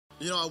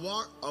You know,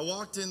 I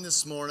walked in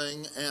this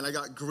morning and I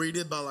got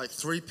greeted by like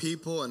 3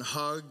 people and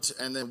hugged,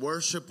 and then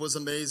worship was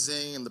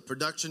amazing, and the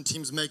production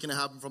team's making it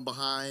happen from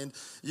behind,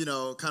 you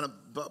know, kind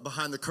of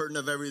behind the curtain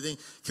of everything.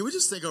 Can we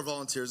just thank our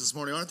volunteers this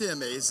morning? Aren't they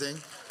amazing?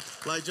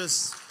 Like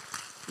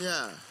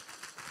yeah,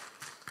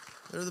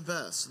 they're the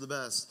best, the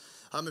best.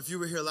 If you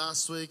were here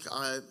last week,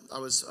 I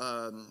was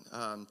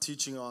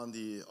teaching on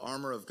the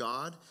armor of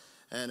God,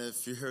 and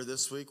if you're here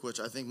this week, which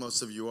I think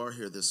most of you are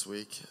here this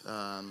week,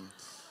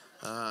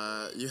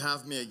 you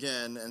have me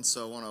again, and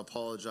so I want to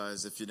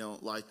apologize if you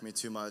don't like me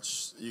too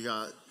much. You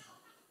got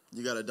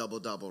a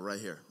double right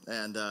here.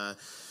 And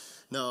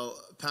no,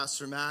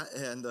 Pastor Matt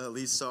and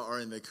Lisa are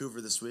in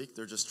Vancouver this week.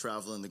 They're just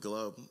traveling the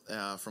globe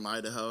from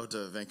Idaho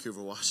to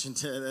Vancouver,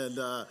 Washington,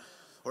 and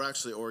or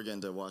actually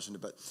Oregon to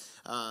Washington. But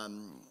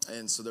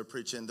and so they're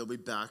preaching. They'll be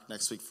back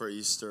next week for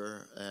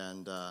Easter,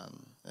 and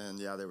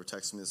yeah, they were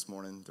texting me this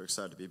morning. They're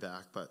excited to be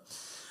back. But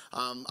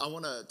I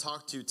want to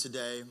talk to you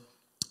today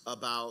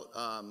about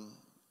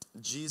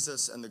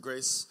Jesus and the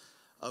grace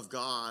of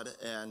God,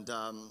 and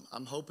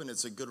I'm hoping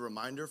it's a good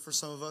reminder for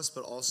some of us,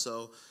 but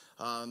also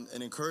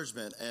an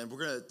encouragement. And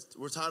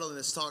we're titling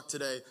this talk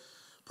today,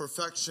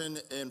 Perfection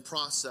in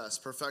Process.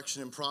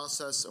 Perfection in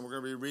Process, and we're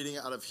going to be reading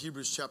out of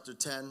Hebrews chapter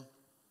 10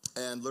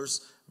 and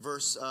verse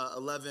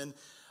 11.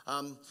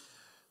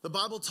 The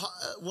Bible,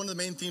 one of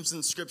the main themes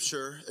in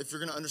Scripture, if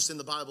you're going to understand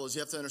the Bible, is you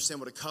have to understand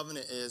what a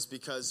covenant is,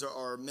 because there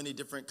are many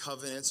different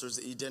covenants. There's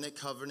the Edenic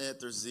covenant,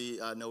 there's the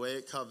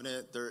Noahic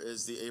covenant, there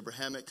is the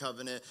Abrahamic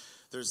covenant,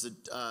 there's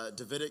the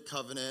Davidic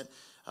covenant,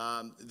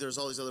 there's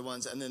all these other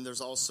ones, and then there's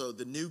also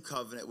the new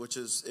covenant, which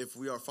is, if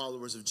we are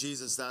followers of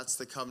Jesus, that's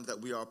the covenant that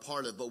we are a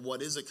part of. But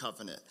what is a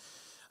covenant?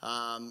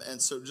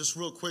 And so just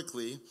real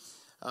quickly,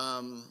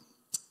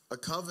 a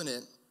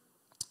covenant,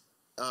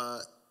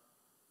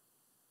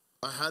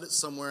 I had it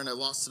somewhere and I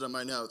lost it on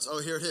my notes.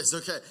 Oh, here it is.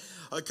 Okay.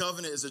 A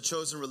covenant is a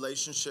chosen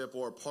relationship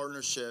or a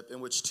partnership in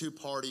which 2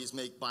 parties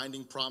make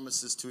binding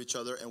promises to each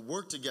other and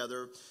work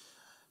together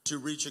to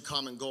reach a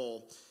common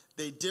goal.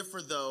 They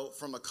differ, though,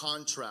 from a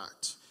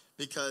contract,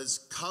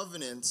 because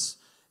covenants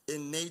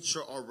in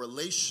nature are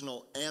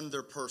relational and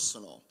they're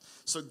personal.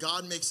 So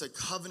God makes a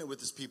covenant with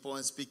his people,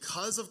 and it's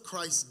because of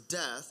Christ's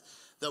death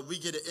that we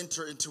get to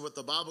enter into what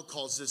the Bible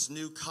calls this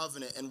new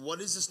covenant. And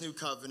what is this new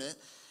covenant?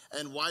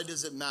 And why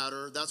does it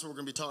matter? That's what we're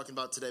going to be talking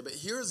about today. But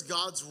here's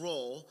God's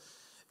role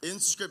in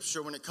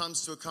Scripture when it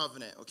comes to a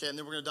covenant, okay? And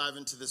then we're going to dive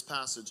into this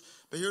passage.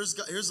 But here's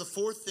the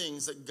 4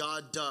 things that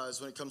God does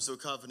when it comes to a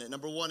covenant.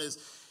 Number 1 is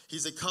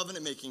he's a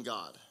covenant-making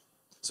God.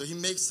 So he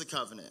makes the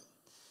covenant.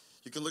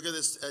 You can look at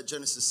this at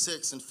Genesis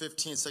 6 and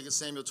 15, 2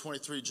 Samuel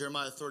 23,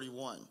 Jeremiah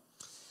 31.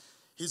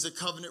 He's a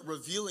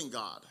covenant-revealing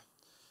God.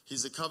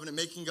 He's a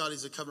covenant-making God.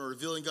 He's a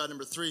covenant-revealing God.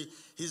 Number 3,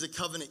 he's a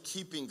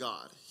covenant-keeping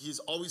God. He's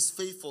always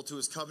faithful to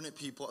his covenant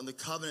people and the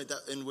covenant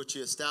in which he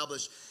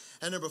established.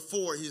 And number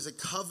 4, he's a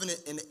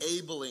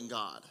covenant-enabling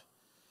God.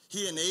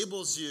 He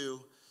enables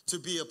you to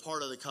be a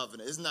part of the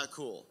covenant. Isn't that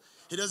cool?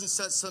 He doesn't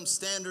set some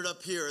standard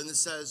up here and it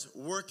says,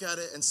 work at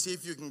it and see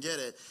if you can get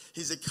it.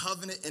 He's a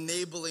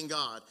covenant-enabling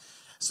God.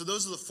 So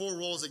those are the 4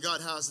 roles that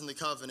God has in the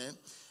covenant.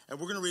 And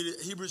we're going to read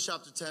it, Hebrews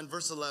chapter 10,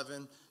 verse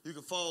 11. You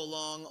can follow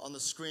along on the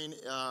screen,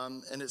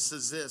 and it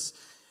says this: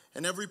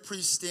 and every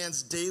priest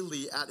stands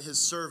daily at his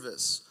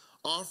service,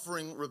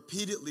 offering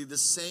repeatedly the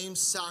same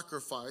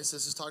sacrifice.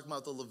 This is talking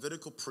about the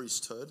Levitical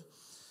priesthood,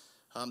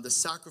 the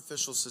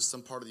sacrificial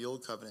system, part of the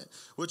old covenant,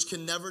 which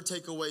can never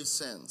take away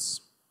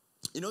sins.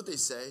 You know what they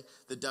say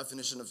the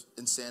definition of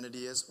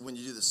insanity is? When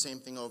you do the same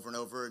thing over and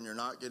over and you're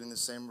not getting the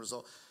same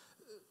result.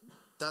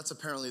 That's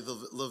apparently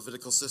the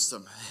Levitical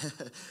system,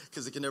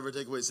 because it can never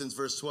take away sins.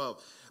 Verse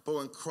 12, but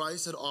when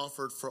Christ had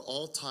offered for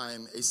all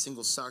time a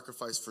single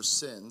sacrifice for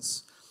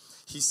sins,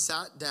 he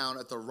sat down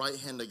at the right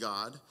hand of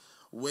God,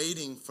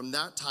 waiting from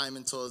that time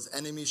until his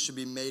enemies should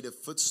be made a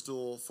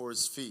footstool for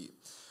his feet.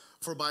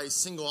 For by a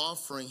single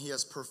offering he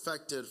has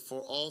perfected for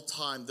all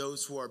time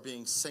those who are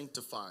being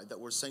sanctified. That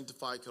word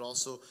sanctified could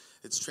also,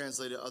 it's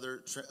translated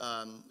other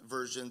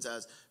versions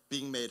as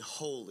being made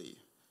holy,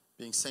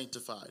 being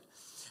sanctified.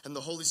 And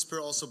the Holy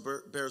Spirit also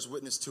bears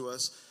witness to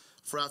us.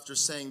 For after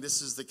saying,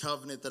 this is the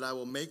covenant that I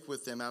will make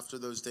with them after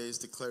those days,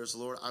 declares the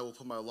Lord, I will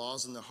put my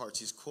laws in their hearts.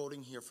 He's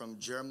quoting here from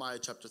Jeremiah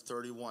chapter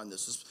 31.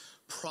 This was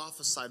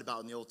prophesied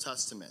about in the Old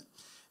Testament.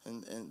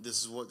 And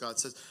this is what God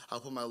says. I'll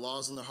put my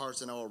laws in their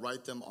hearts and I will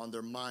write them on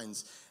their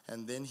minds.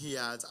 And then he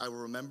adds, I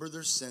will remember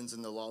their sins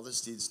and their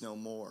lawless deeds no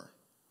more.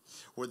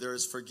 Where there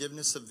is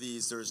forgiveness of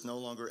these, there is no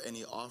longer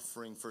any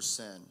offering for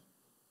sin.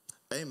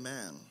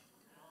 Amen.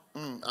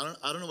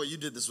 I don't know what you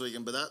did this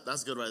weekend, but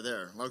that's good right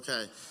there.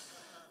 Okay.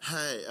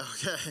 Hey,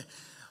 okay.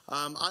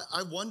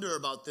 I wonder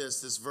about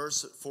this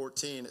verse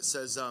 14. It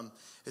says,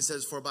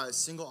 for by a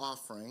single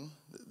offering,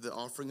 the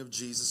offering of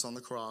Jesus on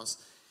the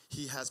cross,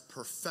 he has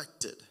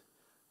perfected,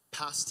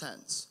 past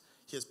tense,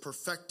 he has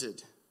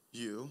perfected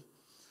you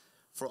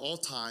for all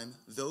time,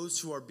 those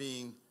who are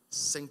being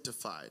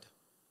sanctified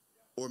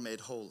or made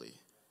holy.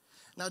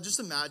 Now,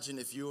 just imagine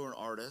if you were an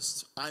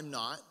artist. I'm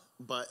not,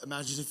 but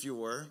imagine if you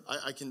were.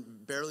 I can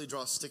barely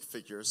draw stick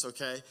figures,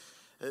 okay?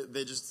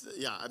 They just,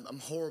 yeah, I'm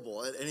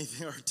horrible at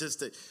anything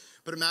artistic.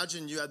 But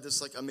imagine you had this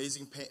like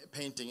amazing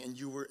painting and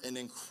you were an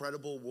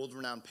incredible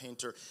world-renowned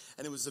painter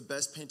and it was the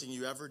best painting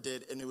you ever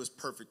did and it was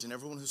perfect. And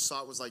everyone who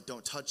saw it was like,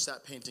 don't touch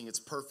that painting, it's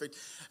perfect.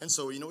 And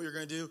so you know what you're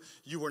going to do?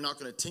 You are not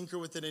going to tinker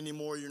with it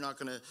anymore. You're not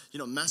going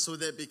to, mess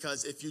with it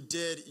because if you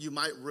did, you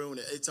might ruin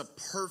it. It's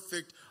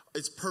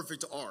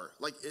perfect art.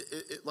 Like,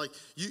 like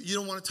you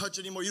don't want to touch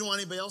it anymore. You don't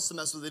want anybody else to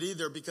mess with it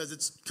either because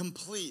it's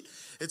complete.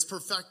 It's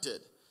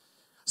perfected.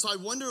 So I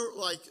wonder,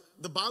 like,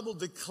 the Bible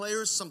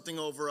declares something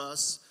over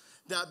us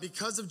that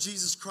because of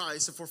Jesus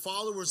Christ, if we're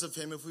followers of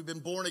him, if we've been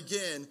born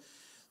again,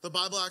 the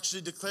Bible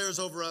actually declares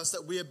over us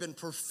that we have been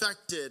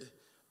perfected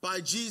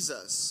by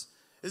Jesus.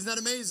 Isn't that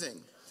amazing?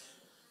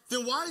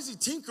 Then why is he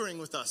tinkering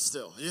with us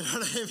still? You know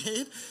what I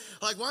mean?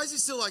 Like, why is he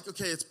still like,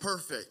 okay, it's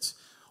perfect.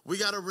 We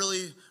gotta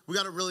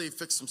really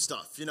fix some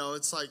stuff.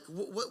 It's like,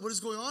 what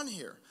is going on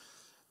here?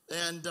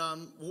 And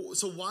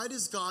so why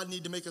does God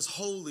need to make us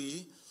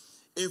holy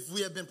if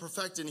we have been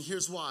perfected? And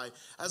here's why.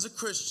 As a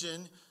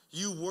Christian,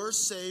 you were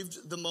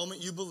saved the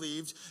moment you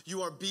believed.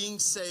 You are being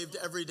saved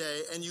every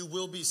day, and you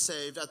will be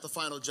saved at the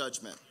final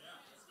judgment.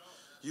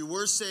 You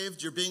were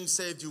saved, you're being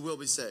saved, you will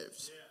be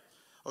saved.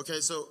 Okay,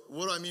 so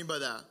what do I mean by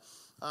that?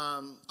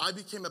 I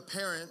became a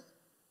parent,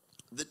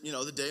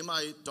 the day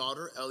my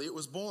daughter Elliot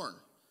was born.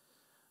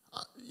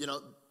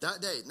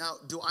 That day. Now,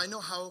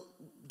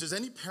 does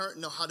any parent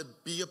know how to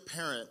be a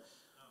parent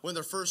when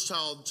their first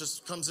child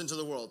just comes into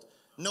the world?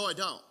 No, I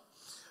don't.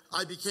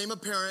 I became a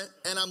parent,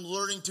 and I'm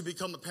learning to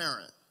become a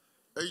parent.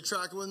 Are you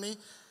tracking with me?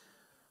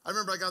 I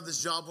remember I got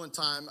this job one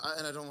time,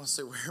 and I don't want to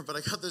say where, but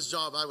I got this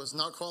job I was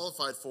not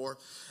qualified for.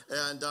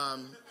 And,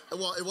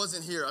 well, it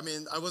wasn't here. I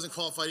mean, I wasn't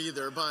qualified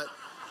either, but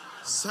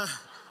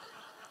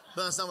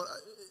that's not what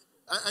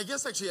I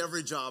guess actually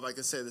every job I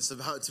could say this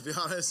about, to be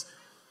honest.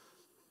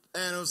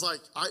 And it was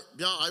like,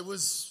 I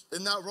was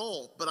in that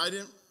role, but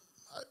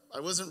I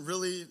wasn't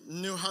really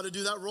knew how to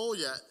do that role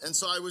yet. And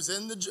so I was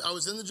in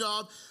the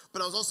job,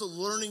 but I was also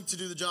learning to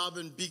do the job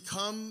and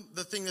become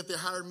the thing that they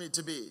hired me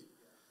to be.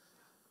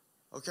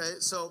 Okay,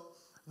 so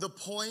the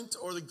point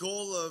or the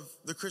goal of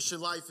the Christian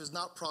life is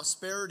not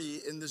prosperity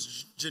in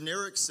this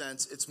generic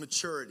sense, it's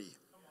maturity.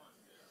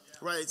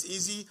 Right, it's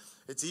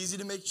easy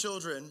to make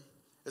children,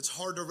 it's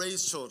hard to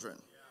raise children.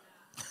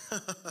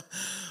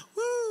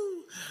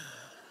 Woo!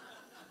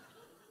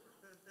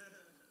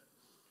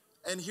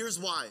 And here's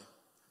why.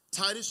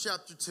 Titus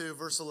chapter 2,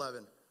 verse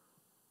 11.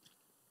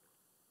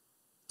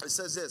 It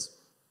says this.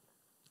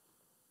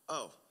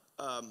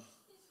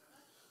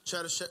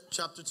 Titus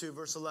chapter 2,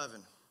 verse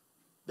 11.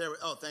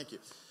 Thank you.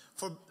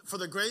 For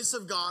the grace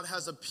of God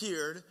has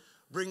appeared,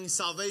 bringing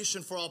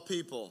salvation for all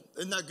people.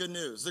 Isn't that good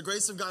news? The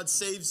grace of God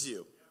saves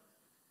you.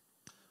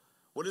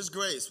 What is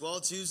grace? Well,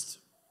 it's used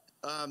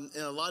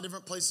in a lot of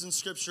different places in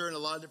Scripture in a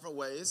lot of different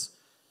ways.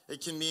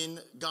 It can mean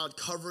God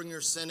covering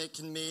your sin. It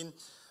can mean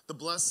the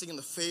blessing and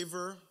the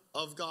favor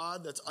of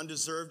God that's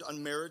undeserved,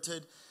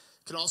 unmerited.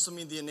 It can also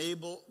mean the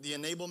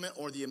enablement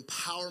or the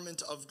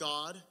empowerment of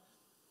God.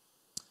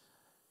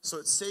 So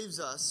it saves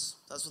us.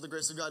 That's what the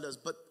grace of God does.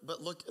 But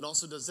look, it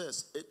also does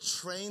this. It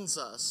trains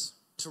us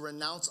to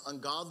renounce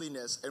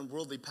ungodliness and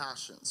worldly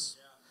passions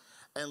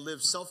and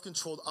live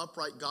self-controlled,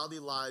 upright, godly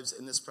lives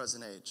in this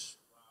present age.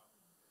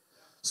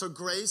 So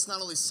grace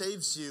not only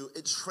saves you,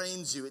 it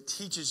trains you, it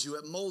teaches you,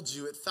 it molds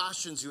you, it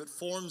fashions you, it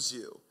forms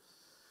you.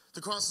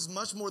 The cross is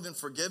much more than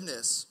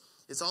forgiveness.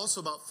 It's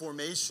also about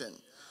formation,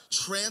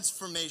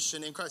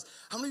 transformation in Christ.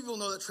 How many people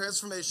know that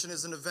transformation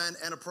is an event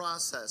and a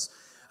process?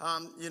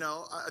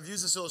 I've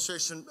used this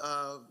illustration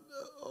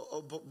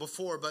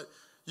before, but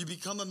you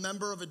become a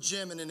member of a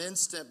gym in an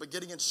instant, but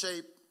getting in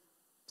shape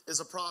is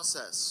a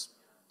process.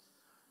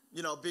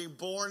 Being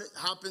born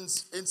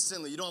happens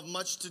instantly. You don't have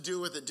much to do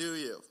with it, do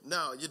you?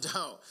 No, you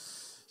don't.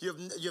 You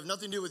have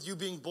nothing to do with you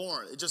being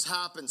born. It just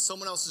happens.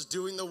 Someone else is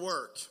doing the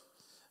work.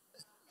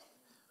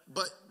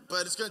 But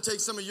it's going to take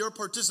some of your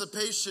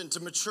participation to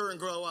mature and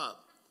grow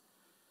up.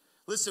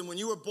 Listen, when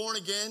you were born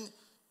again,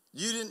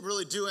 you didn't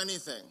really do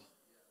anything.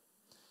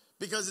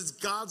 Because it's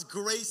God's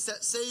grace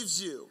that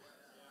saves you.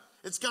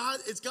 It's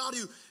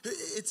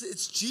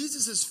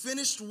Jesus'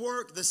 finished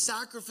work, the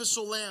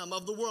sacrificial lamb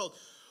of the world,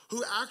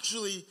 who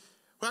actually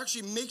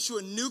makes you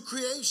a new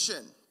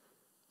creation.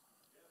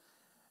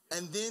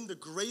 And then the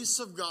grace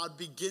of God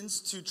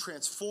begins to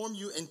transform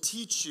you and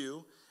teach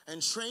you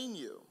and train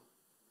you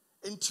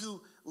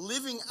into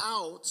living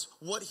out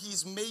what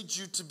he's made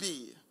you to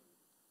be.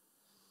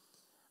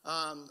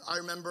 I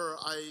remember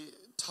I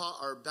taught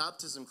our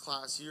baptism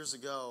class years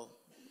ago,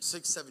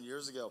 6-7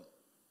 years ago,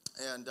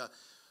 and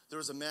there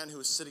was a man who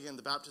was sitting in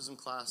the baptism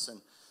class,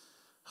 and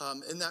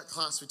in that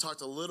class we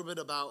talked a little bit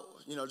about,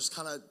 just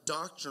kind of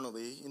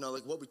doctrinally,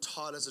 like what we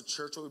taught as a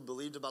church, what we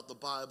believed about the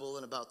Bible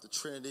and about the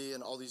Trinity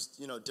and all these,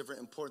 different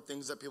important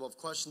things that people have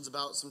questions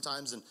about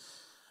sometimes,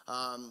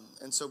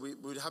 and so we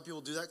would have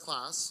people do that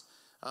class.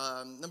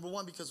 Number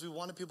one, because we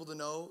wanted people to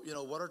know,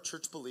 what our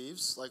church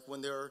believes, like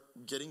when they're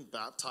getting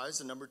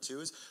baptized. And number two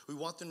is we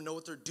want them to know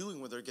what they're doing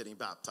when they're getting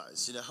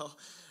baptized,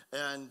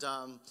 And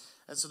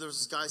so there was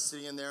this guy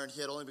sitting in there, and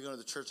he had only been going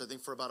to the church, I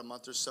think, for about a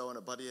month or so, and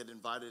a buddy had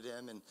invited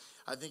him, and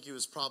I think he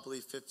was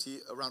probably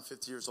around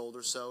 50 years old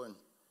or so, and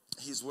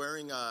he's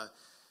wearing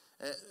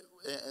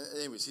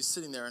anyways, he's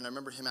sitting there, and I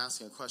remember him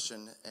asking a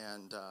question,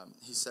 and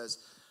he says,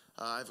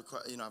 I have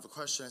a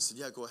question. I said,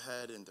 yeah, go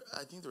ahead. And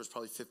I think there was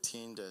probably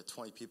 15 to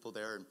 20 people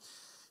there. And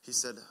he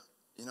said,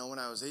 when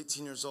I was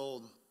 18 years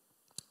old,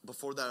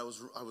 before that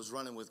I was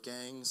running with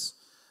gangs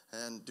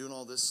and doing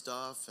all this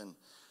stuff. And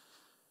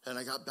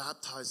I got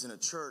baptized in a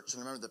church.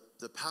 And I remember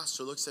the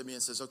pastor looks at me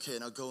and says, okay,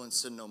 now go and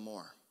sin no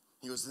more.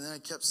 He goes, and then I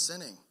kept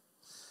sinning.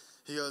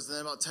 He goes, and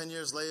then about 10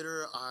 years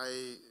later,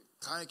 I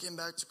kind of came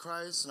back to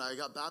Christ. And I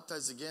got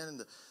baptized again. And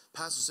the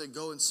pastor said,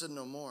 go and sin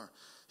no more.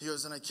 He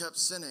goes, and I kept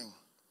sinning.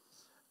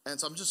 And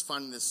so I'm just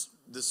finding this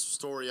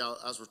story out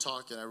as we're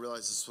talking. I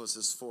realized this was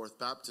his fourth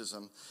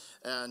baptism.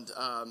 And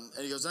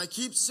he goes, and I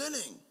keep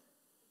sinning.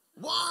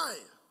 Why?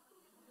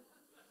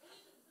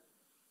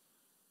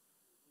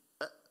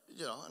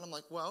 And I'm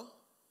like, well,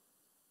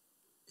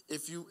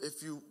 if you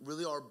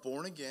really are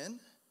born again,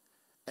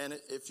 and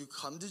if you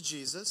come to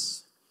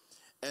Jesus,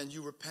 and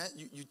you repent,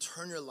 you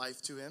turn your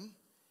life to him,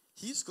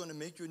 he's going to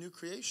make you a new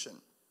creation.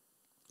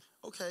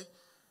 Okay.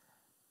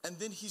 And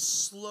then he's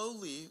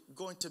slowly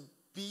going to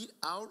beat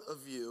out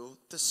of you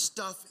the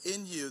stuff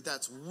in you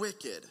that's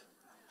wicked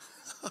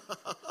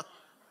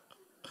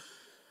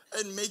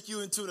and make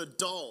you into an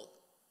adult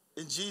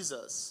in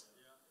Jesus.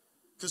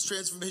 Because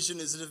transformation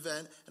is an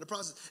event and a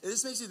process. And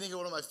this makes me think of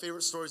one of my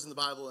favorite stories in the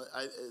Bible.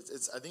 I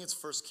think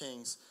it's 1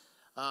 Kings.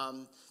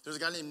 There's a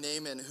guy named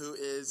Naaman who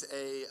is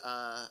a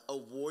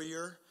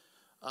warrior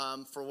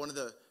for one of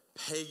the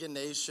pagan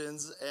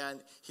nations, and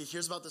he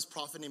hears about this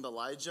prophet named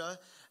Elijah.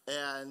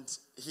 And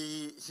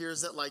he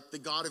hears that, like, the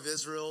God of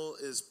Israel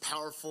is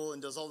powerful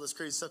and does all this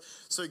crazy stuff.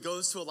 So he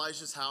goes to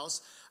Elijah's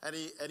house, and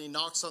he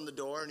knocks on the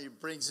door, and he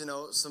brings,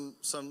 some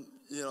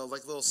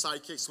like little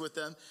sidekicks with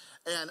them.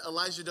 And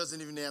Elijah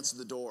doesn't even answer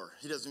the door.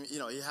 He doesn't,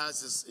 he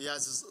has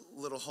his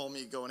little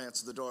homie go and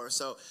answer the door.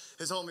 So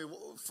his homie,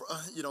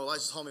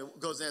 Elijah's homie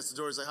goes and answers the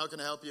door. He's like, how can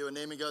I help you? And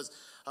Naaman goes,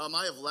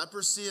 I have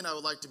leprosy, and I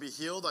would like to be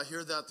healed. I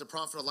hear that the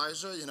prophet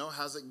Elijah,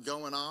 has it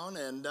going on,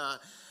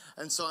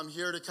 and so I'm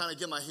here to kind of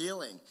get my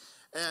healing.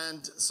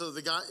 And so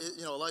the guy,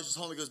 Elijah's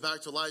homie goes back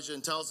to Elijah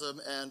and tells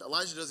him, and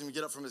Elijah doesn't even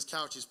get up from his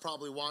couch. He's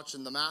probably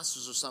watching the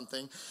Masters or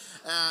something.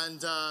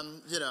 And,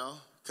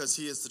 because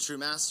he is the true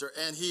master.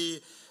 And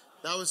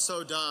that was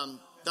so dumb.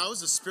 That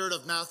was the spirit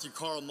of Matthew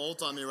Carl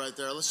Molt on me right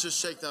there. Let's just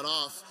shake that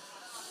off.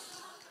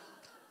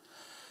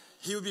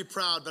 He would be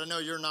proud, but I know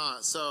you're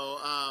not. So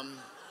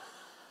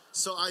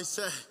I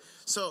said,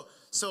 so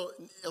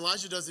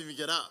Elijah doesn't even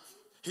get up.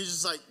 He's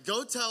just like,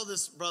 go tell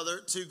this brother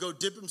to go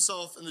dip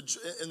himself in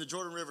the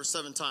Jordan River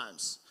 7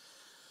 times.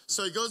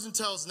 So he goes and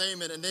tells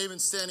Naaman, and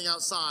Naaman's standing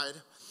outside,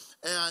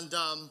 and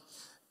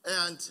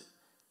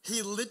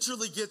he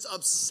literally gets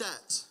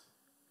upset.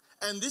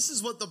 And this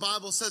is what the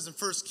Bible says in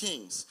 1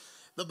 Kings.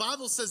 The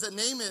Bible says that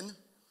Naaman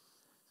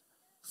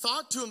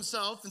thought to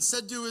himself and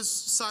said to his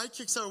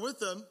sidekicks that are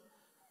with him,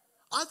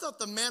 I thought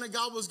the man of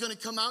God was going to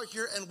come out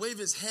here and wave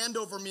his hand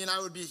over me and I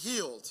would be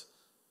healed.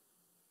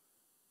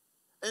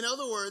 In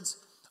other words,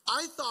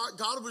 I thought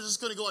God was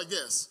just going to go like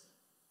this,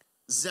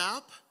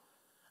 zap,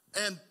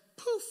 and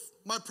poof,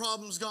 my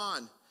problem's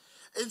gone.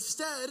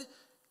 Instead,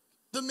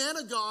 the man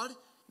of God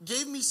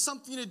gave me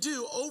something to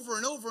do over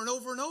and over and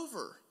over and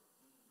over.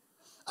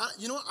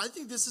 You know what? I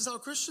think this is how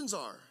Christians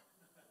are.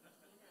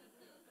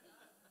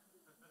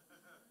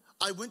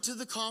 I went to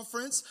the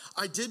conference.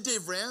 I did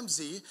Dave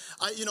Ramsey.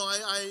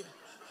 I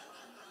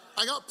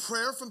got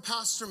prayer from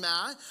Pastor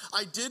Matt.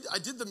 I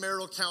did the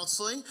marital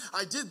counseling.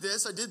 I did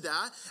this, I did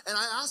that. And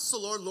I asked the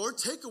Lord,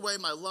 take away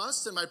my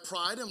lust and my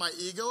pride and my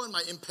ego and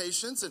my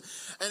impatience. And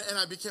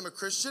I became a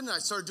Christian, and I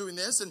started doing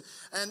this. And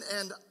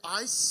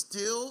I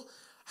still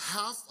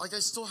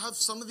have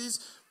some of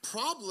these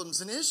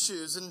problems and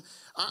issues. And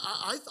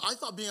I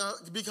thought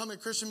becoming a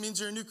Christian means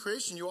you're a new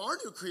creation. You are a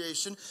new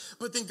creation,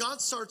 but then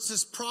God starts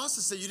this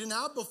process that you didn't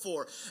have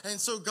before. And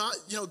so God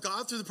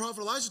through the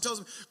prophet Elijah tells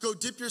him, go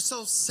dip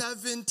yourself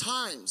 7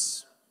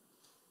 times.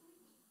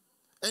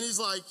 And he's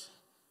like,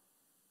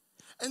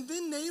 and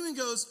then Naaman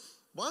goes,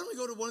 why don't we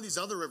go to one of these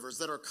other rivers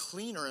that are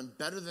cleaner and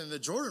better than the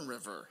Jordan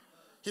River?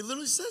 He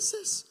literally says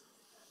this.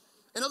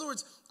 In other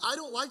words, I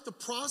don't like the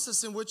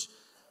process in which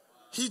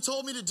he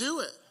told me to do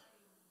it.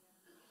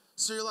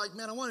 So you're like,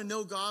 man, I want to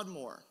know God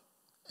more.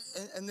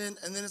 And then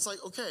it's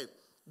like, okay,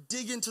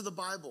 dig into the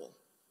Bible.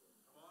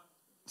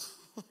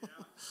 Yeah.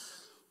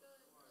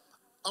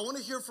 I want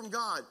to hear from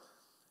God.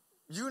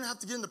 You're going to have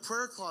to get in the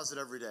prayer closet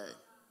every day.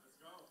 Let's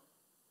go.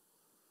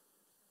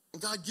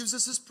 And God gives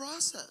us this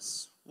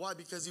process. Why?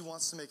 Because he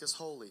wants to make us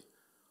holy.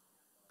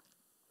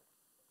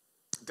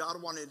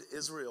 God wanted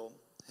Israel,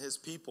 his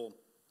people,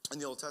 in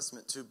the Old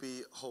Testament to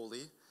be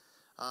holy.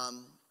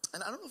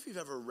 And I don't know if you've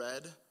ever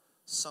read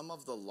some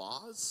of the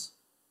laws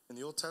in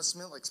the Old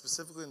Testament, like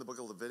specifically in the book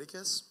of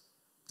Leviticus,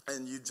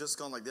 and you've just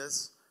gone like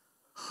this,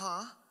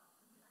 huh?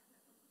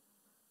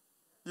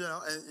 You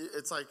know, and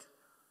it's like,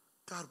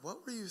 God,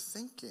 what were you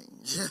thinking?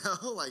 You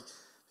know, like,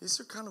 these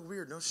are kind of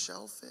weird. No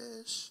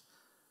shellfish.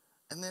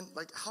 And then,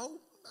 like, how,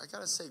 I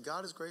got to say,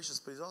 God is gracious,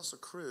 but he's also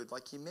crude.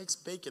 Like, he makes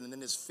bacon, and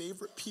then his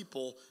favorite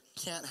people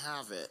can't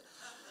have it.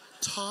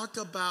 Talk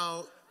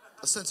about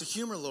a sense of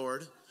humor,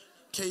 Lord.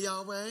 Okay,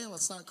 Yahweh,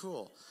 that's not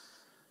cool.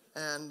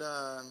 And,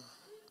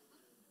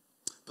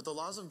 but the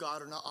laws of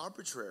God are not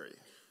arbitrary.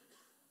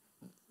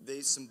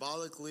 They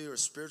symbolically or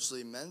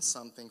spiritually meant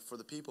something for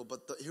the people.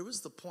 But here was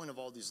the point of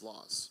all these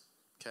laws,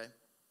 okay?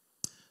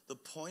 The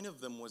point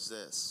of them was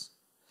this.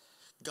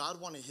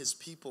 God wanted his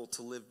people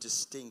to live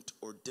distinct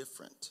or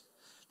different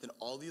than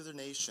all the other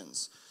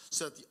nations,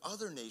 so that the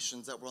other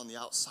nations that were on the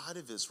outside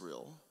of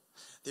Israel,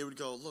 they would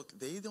go, look,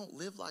 they don't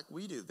live like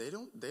we do. They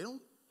don't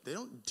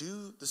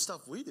do the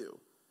stuff we do.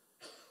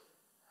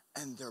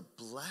 And they're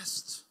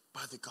blessed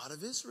by the God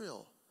of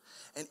Israel.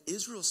 And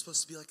Israel is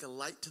supposed to be like a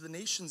light to the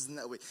nations in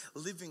that way,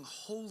 living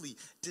holy,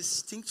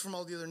 distinct from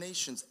all the other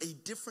nations, a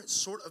different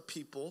sort of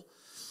people.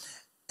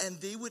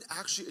 And they would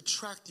actually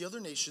attract the other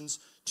nations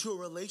to a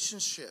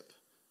relationship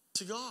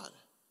to God.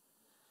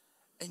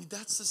 And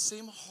that's the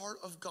same heart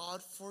of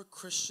God for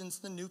Christians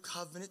in the new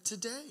covenant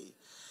today,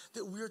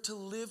 that we are to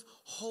live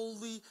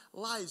holy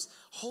lives.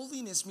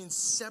 Holiness means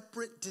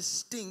separate,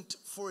 distinct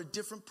for a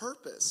different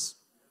purpose.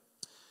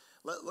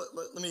 Let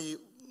me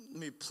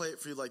play it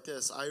for you like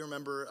this. I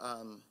remember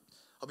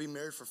I'll be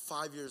married for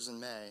 5 years in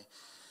May.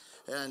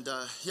 And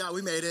yeah,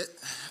 we made it.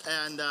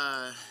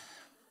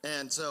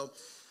 And so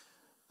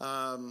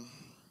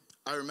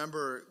I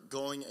remember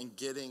going and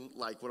getting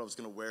like what I was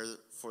going to wear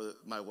for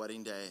my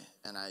wedding day.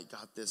 And I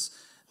got this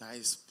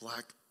nice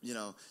black,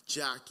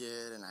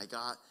 jacket. And I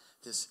got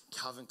this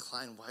Calvin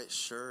Klein white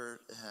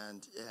shirt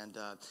and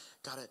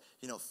got it,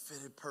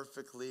 fitted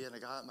perfectly. And I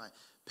got my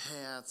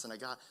pants, and I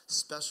got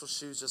special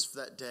shoes just for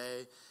that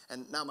day.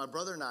 And now my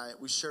brother and I,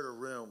 we shared a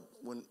room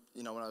when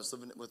I was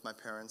living with my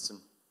parents. And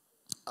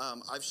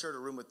I've shared a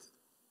room with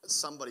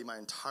somebody my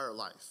entire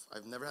life.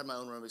 I've never had my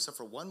own room except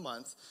for 1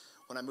 month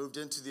when I moved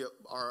into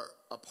our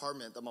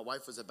apartment that my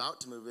wife was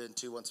about to move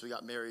into once we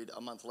got married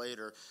a month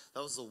later.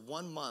 That was the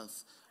 1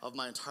 month of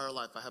my entire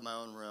life I had my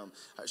own room.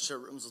 I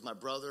shared rooms with my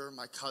brother,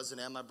 my cousin,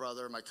 and my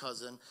brother, my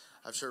cousin.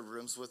 I've shared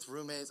rooms with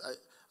roommates.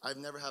 I've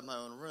never had my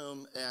own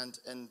room, and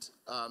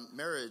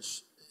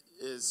marriage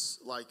is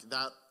like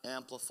that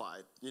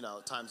amplified,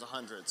 times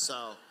 100.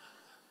 So,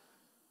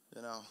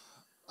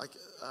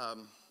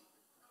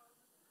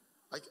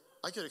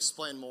 I could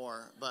explain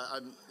more, but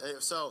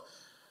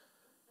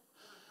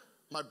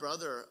my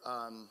brother.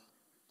 I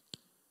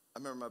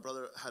remember my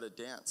brother had a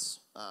dance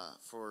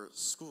for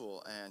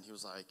school, and he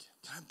was like,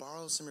 "Can I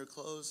borrow some of your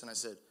clothes?" And I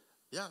said,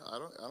 "Yeah, I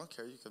don't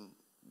care. You can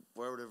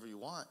wear whatever you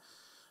want."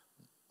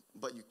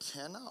 But you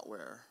cannot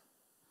wear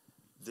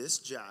this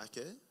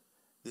jacket,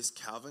 this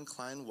Calvin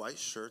Klein white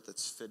shirt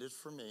that's fitted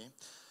for me,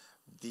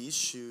 these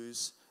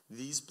shoes,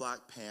 these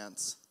black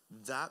pants,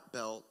 that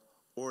belt,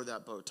 or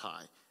that bow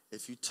tie.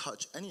 If you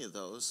touch any of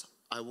those,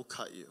 I will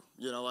cut you.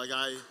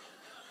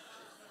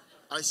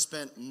 I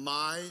spent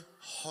my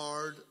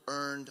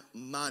hard-earned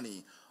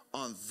money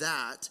on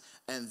that,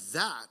 and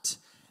that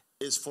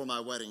is for my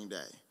wedding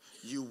day.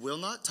 You will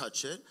not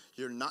touch it.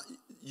 I don't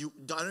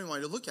even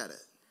want you to look at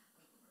it.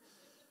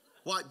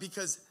 Why?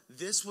 Because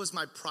this was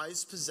my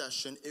prized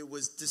possession. It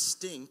was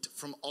distinct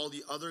from all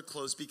the other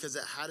clothes because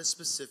it had a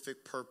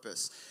specific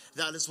purpose.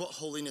 That is what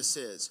holiness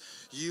is.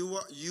 You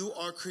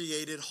are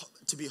created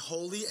to be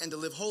holy and to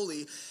live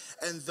holy.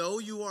 And though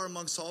you are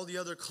amongst all the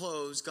other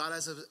clothes, God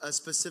has a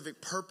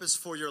specific purpose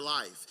for your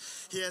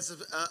life. He has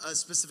a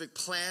specific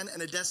plan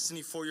and a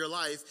destiny for your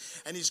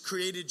life. And he's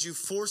created you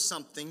for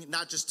something,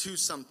 not just to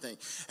something.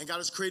 And God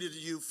has created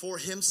you for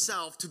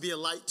himself to be a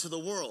light to the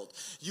world.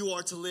 You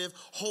are to live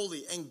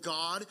holy. And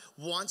God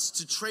wants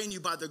to train you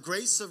by the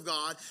grace of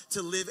God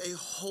to live a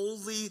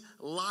holy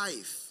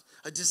life,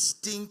 a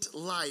distinct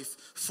life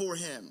for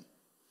him.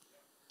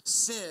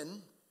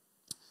 Sin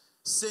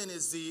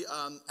is the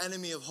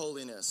enemy of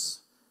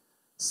holiness.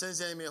 Sin is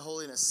the enemy of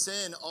holiness.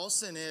 All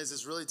sin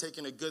is really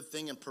taking a good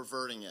thing and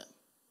perverting it.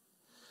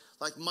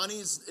 Like money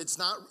it's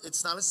not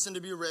a sin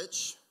to be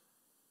rich.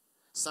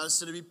 It's not a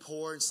sin to be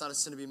poor. It's not a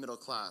sin to be middle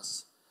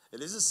class.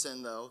 It is a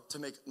sin, though, to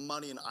make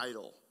money an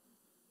idol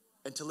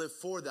and to live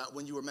for that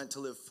when you were meant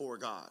to live for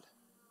God.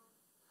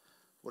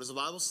 What does the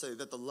Bible say?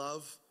 That the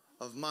love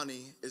of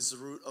money is the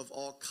root of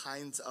all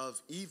kinds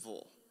of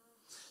evil.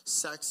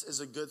 Sex is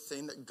a good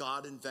thing that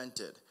God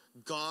invented.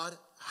 God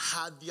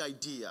had the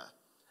idea.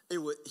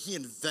 He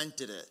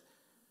invented it.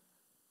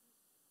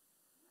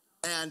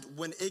 And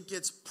when it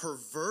gets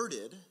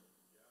perverted,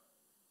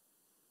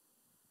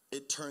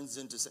 it turns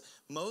into sin.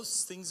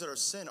 Most things that are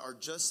sin are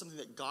just something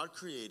that God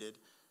created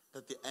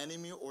that the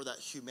enemy or that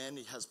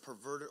humanity has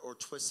perverted or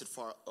twisted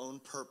for our own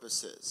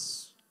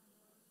purposes.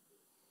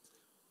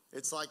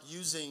 It's like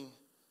using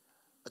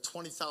a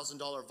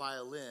 $20,000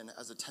 violin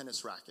as a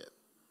tennis racket.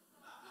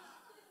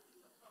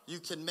 You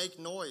can make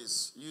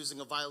noise using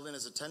a violin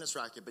as a tennis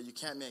racket, but you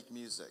can't make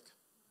music.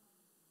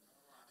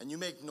 And you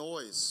make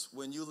noise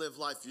when you live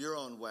life your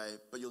own way,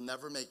 but you'll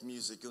never make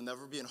music. You'll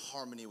never be in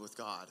harmony with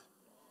God.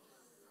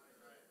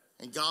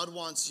 And God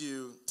wants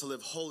you to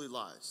live holy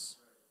lives.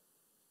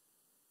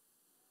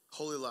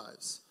 Holy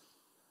lives.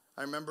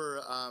 I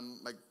remember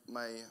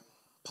my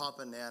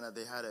Papa and Nana,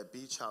 they had a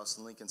beach house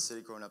in Lincoln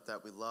City growing up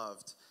that we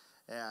loved.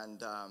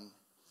 And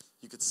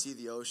you could see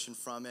the ocean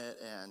from it,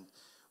 and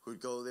we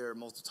would go there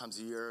multiple times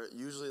a year,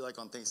 usually like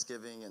on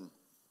Thanksgiving. And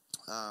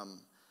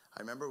I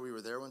remember we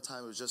were there one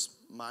time. It was just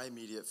my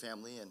immediate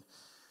family. And,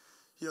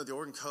 you know, the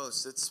Oregon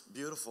coast, it's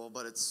beautiful,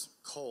 but it's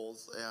cold.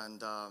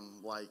 And,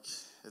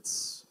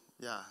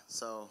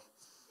 so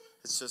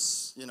it's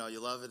just, you know, you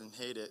love it and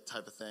hate it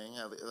type of thing.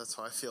 That's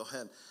how I feel.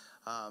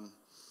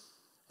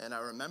 And I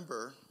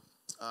remember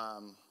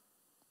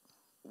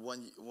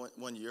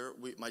one year,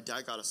 my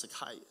dad got us a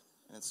kite.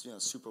 And it's, you know,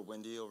 super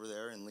windy over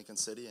there in Lincoln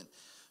City. And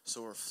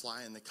so we're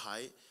flying the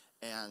kite,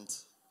 and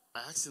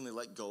I accidentally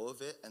let go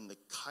of it, and the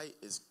kite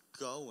is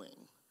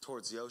going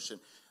towards the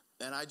ocean.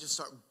 And I just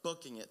start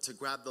booking it to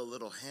grab the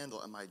little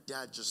handle, and my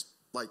dad just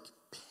like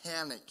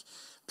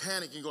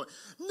panicking, going,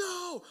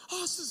 "No,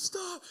 Austin,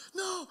 stop,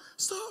 no,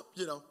 stop,"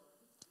 you know,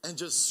 and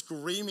just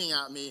screaming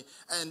at me.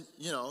 And,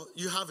 you know,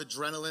 you have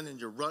adrenaline, and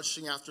you're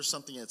rushing after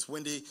something, and it's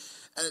windy,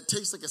 and it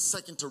takes like a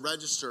second to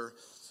register.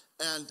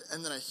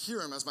 And then I hear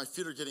him as my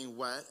feet are getting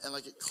wet, and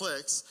like it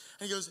clicks,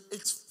 and he goes,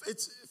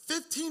 it's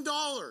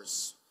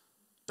 $15.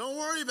 Don't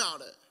worry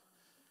about it.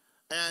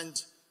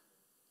 And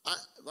I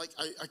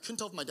couldn't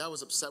tell if my dad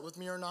was upset with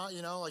me or not,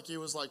 you know, like he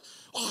was like,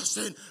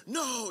 "Austin,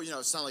 no," you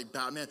know, it sounded like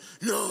Batman,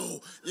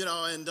 "No," you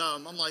know, and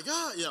I'm like,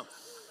 you know,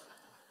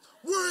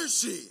 "Where is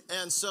she?"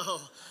 And so,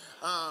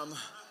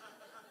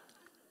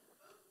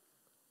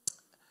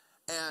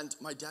 and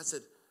my dad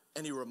said,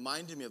 and he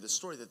reminded me of the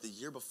story that the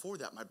year before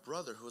that, my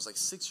brother, who was like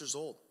 6 years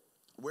old,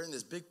 wearing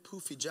this big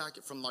poofy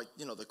jacket from like,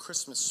 you know, the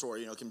Christmas store,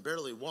 you know, can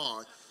barely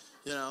walk,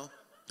 you know.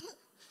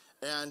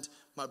 And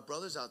my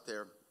brother's out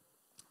there,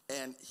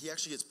 and he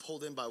actually gets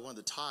pulled in by one of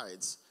the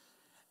tides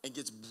and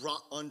gets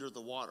brought under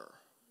the water.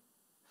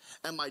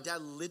 And my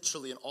dad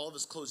literally, in all of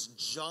his clothes,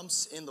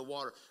 jumps in the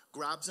water,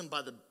 grabs him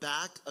by the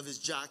back of his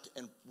jacket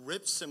and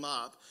rips him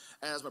up.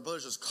 And as my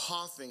brother's just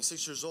coughing,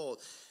 6 years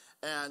old,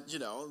 and, you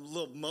know, a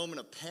little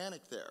moment of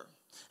panic there.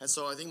 And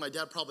so I think my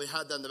dad probably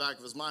had that in the back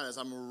of his mind as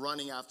I'm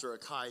running after a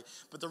kite.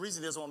 But the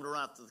reason he doesn't want me to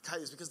run after the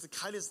kite is because the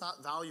kite is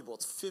not valuable.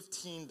 It's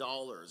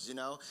 $15, you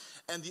know.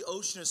 And the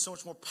ocean is so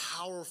much more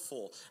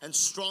powerful and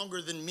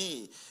stronger than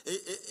me.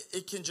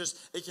 It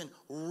can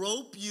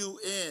rope you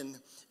in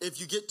if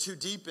you get too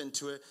deep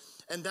into it.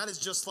 And that is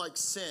just like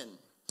sin.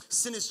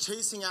 Sin is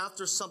chasing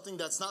after something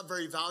that's not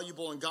very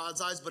valuable in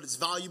God's eyes, but it's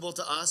valuable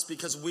to us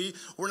because we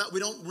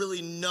don't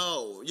really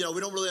know, you know,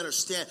 we don't really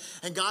understand.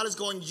 And God is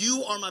going,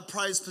 "You are my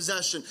prized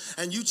possession,"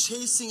 and you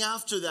chasing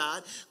after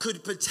that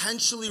could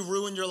potentially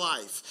ruin your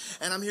life.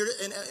 And I'm here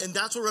to, and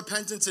that's what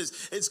repentance is.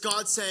 It's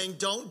God saying,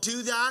 "Don't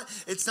do that.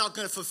 It's not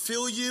going to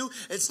fulfill you.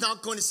 It's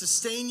not going to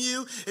sustain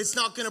you. It's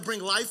not going to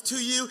bring life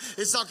to you.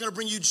 It's not going to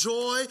bring you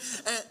joy."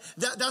 And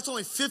that's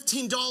only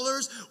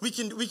 $15. We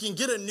can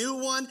get a new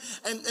one.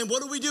 And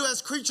what do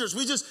as creatures?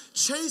 We just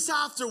chase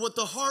after what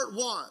the heart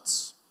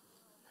wants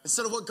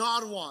instead of what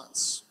God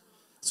wants.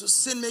 That's what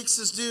sin makes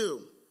us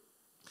do.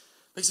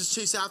 Makes us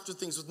chase after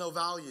things with no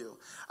value.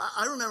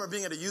 I remember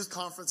being at a youth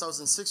conference. I was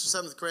in 6th or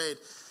 7th grade,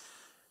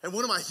 and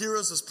one of my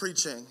heroes was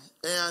preaching.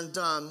 And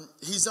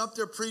he's up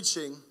there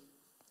preaching,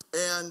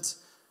 and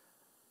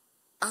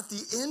at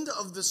the end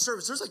of the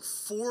service, there's like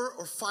 4,000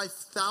 or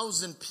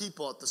 5,000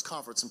 people at this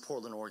conference in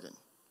Portland, Oregon.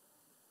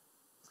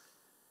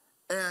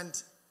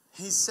 And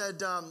he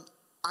said,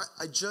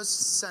 I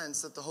just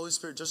sense that the Holy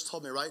Spirit just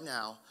told me right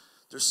now,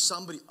 there's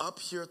somebody up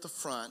here at the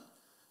front,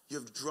 you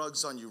have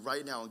drugs on you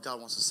right now, and God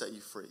wants to set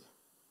you free.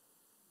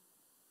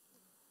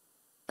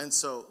 And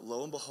so,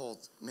 lo and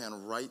behold,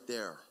 man, right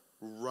there,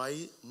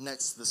 right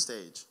next to the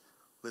stage,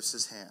 lifts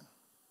his hand.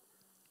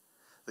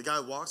 The guy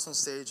walks on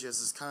stage, he has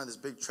this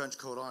big trench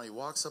coat on, he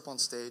walks up on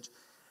stage,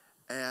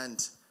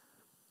 and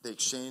they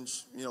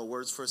exchange, you know,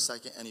 words for a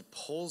second, and he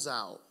pulls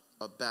out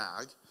a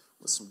bag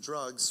with some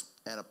drugs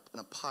and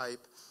a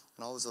pipe,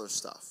 and all this other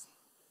stuff.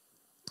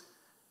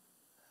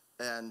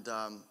 And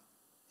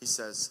he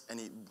says, and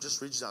he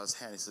just reaches out his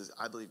hand. He says,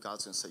 "I believe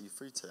God's going to set you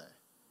free today."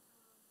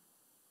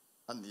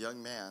 And the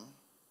young man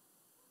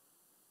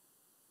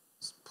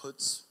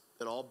puts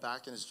it all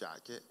back in his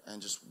jacket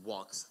and just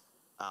walks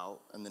out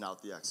and then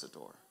out the exit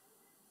door.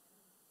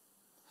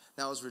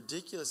 Now, as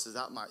ridiculous as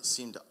that might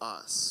seem to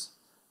us,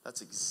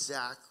 that's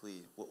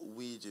exactly what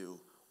we do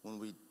when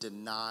we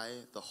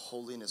deny the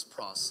holiness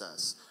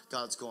process.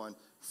 God's going,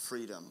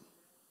 freedom.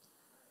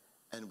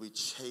 And we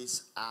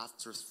chase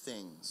after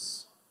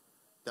things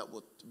that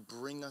will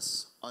bring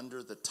us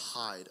under the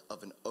tide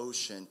of an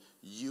ocean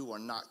you are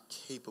not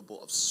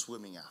capable of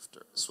swimming out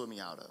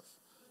of.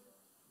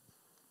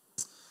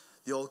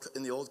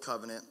 In the old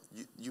covenant,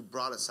 you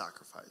brought a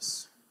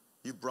sacrifice.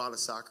 You brought a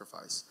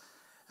sacrifice.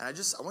 And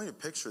I want you to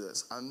picture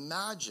this.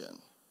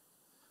 Imagine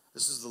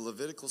This is the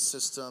Levitical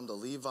system, the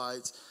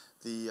Levites,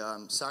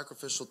 the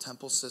sacrificial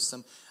temple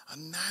system.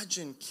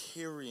 Imagine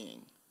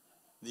carrying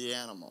the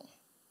animal.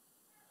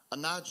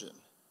 Imagine.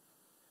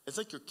 It's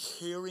like you're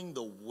carrying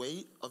the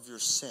weight of your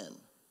sin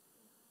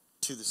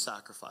to the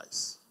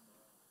sacrifice.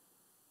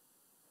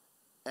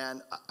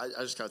 And I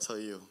just got to tell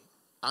you,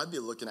 I'd be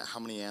looking at how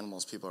many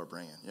animals people are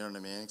bringing. You know what I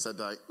mean? Because I'd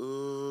be like,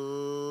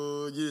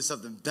 ooh, you did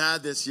something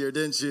bad this year,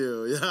 didn't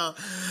you? You know,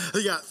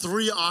 you got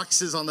 3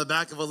 oxes on the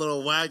back of a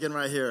little wagon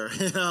right here.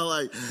 You know,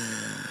 like,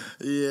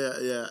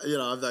 yeah. You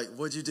know, I'm like,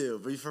 what'd you do?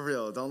 Be for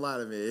real. Don't lie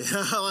to me.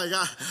 Like,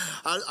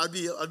 I'd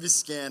be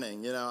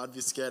scanning. You know, I'd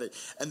be scanning.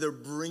 And they're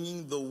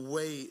bringing the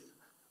weight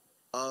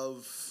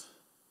of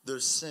their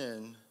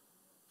sin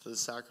for the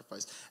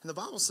sacrifice. And the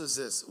Bible says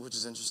this, which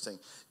is interesting.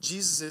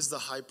 Jesus is the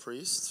high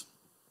priest.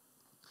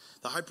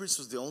 The high priest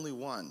was the only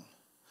one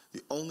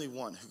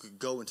who could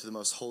go into the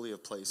most holy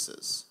of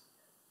places.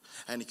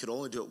 And he could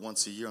only do it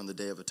once a year on the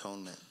Day of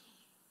Atonement.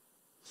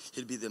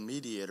 He'd be the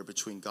mediator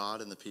between God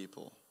and the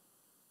people.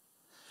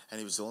 And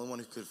he was the only one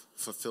who could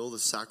fulfill the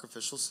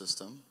sacrificial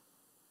system.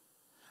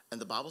 And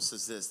the Bible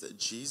says this, that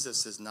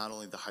Jesus is not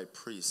only the high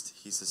priest,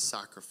 he's the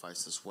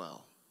sacrifice as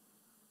well.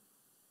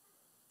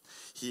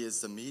 He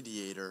is the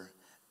mediator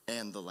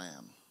and the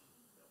lamb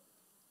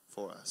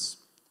for us.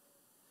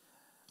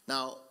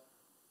 Now,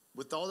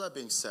 with all that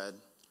being said,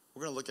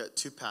 we're going to look at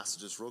 2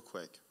 passages real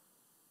quick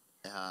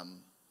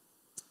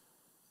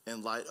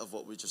in light of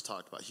what we just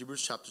talked about.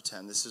 Hebrews chapter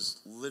 10, this is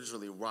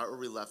literally right where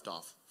we left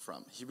off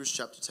from. Hebrews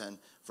chapter 10,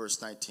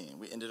 verse 19.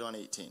 We ended on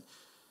 18.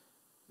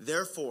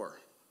 Therefore,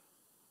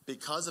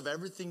 because of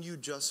everything you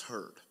just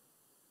heard,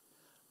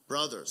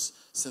 brothers,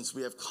 since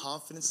we have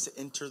confidence to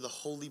enter the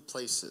holy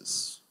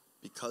places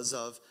because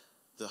of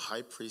the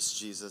high priest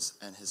Jesus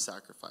and his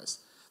sacrifice,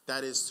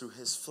 that is through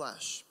his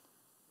flesh.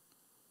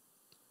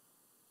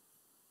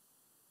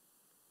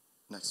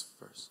 Next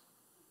verse.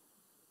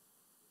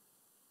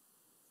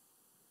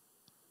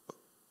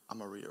 I'm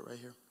gonna read it right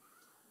here.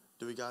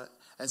 Do we got it?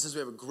 And since we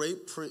have a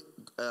great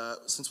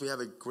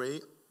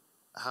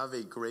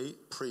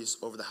priest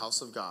over the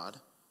house of God,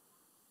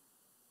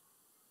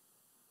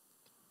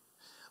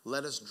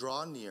 let us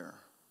draw near.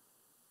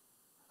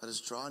 Let us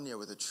draw near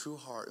with a true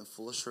heart and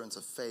full assurance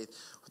of faith,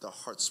 with our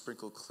hearts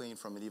sprinkled clean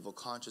from an evil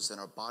conscience and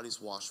our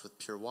bodies washed with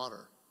pure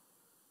water.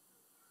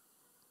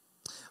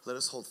 Let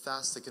us hold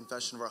fast the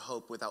confession of our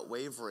hope without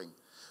wavering,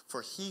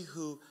 for he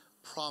who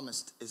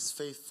promised is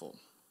faithful.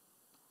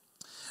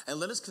 And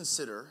let us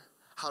consider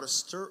how to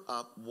stir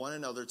up one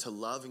another to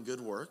love and good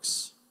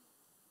works,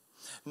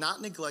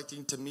 not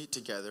neglecting to meet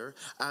together,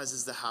 as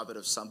is the habit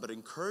of some, but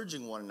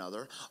encouraging one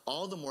another,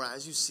 all the more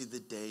as you see the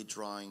day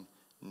drawing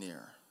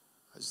near.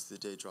 As the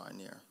day drawing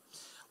near.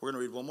 We're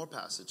going to read one more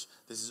passage.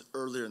 This is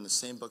earlier in the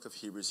same book of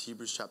Hebrews,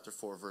 Hebrews chapter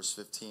 4, verse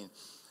 15. It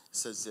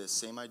says this,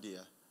 same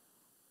idea.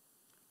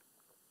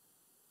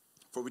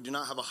 For we do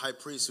not have a high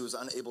priest who is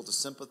unable to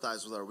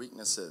sympathize with our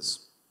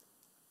weaknesses,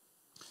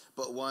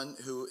 but one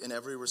who in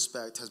every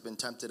respect has been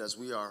tempted as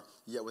we are,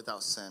 yet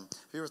without sin.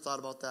 Have you ever thought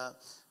about that?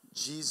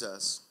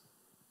 Jesus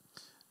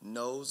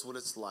knows what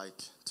it's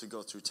like to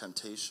go through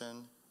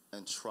temptation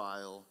and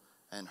trial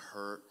and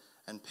hurt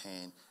and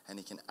pain, and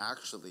he can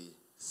actually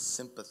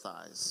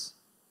sympathize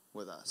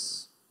with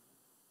us.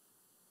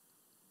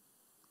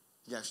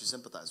 He can actually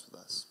sympathize with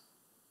us.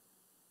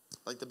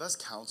 Like the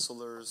best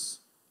counselors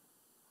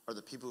are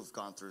the people who've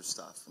gone through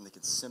stuff, and they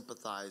can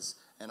sympathize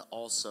and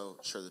also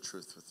share the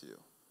truth with you.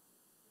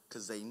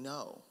 Because they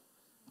know.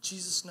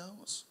 Jesus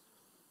knows.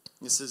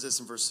 He says this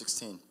in verse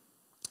 16.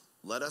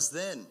 Let us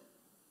then,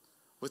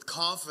 with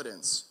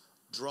confidence,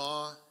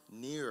 draw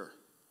near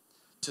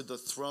to the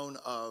throne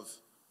of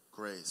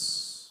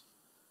grace,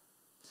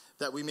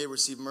 that we may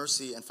receive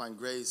mercy and find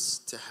grace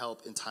to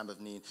help in time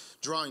of need.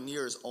 Drawing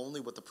near is only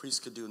what the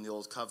priest could do in the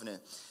old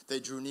covenant. They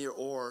drew near,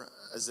 or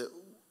as it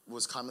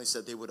was commonly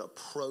said, they would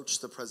approach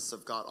the presence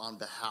of God on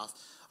behalf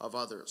of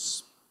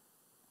others.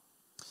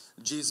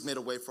 Jesus made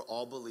a way for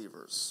all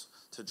believers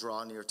to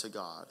draw near to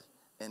God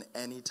in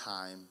any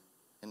time,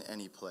 in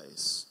any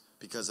place,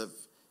 because of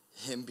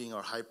him being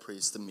our high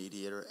priest, the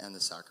mediator, and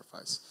the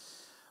sacrifice.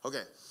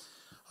 Okay.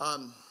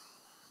 About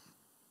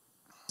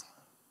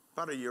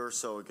a year or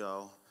so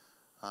ago,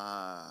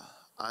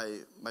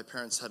 my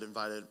parents had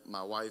invited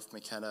my wife,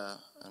 McKenna,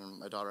 and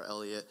my daughter,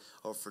 Elliot,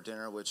 over for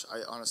dinner, which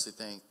I honestly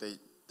think they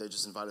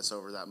just invite us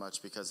over that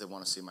much because they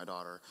want to see my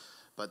daughter.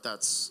 But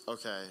that's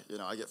okay. You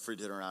know, I get free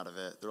dinner out of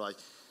it. They're like,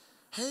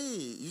 hey,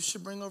 you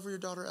should bring over your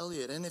daughter,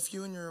 Elliot. And if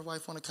you and your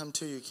wife want to come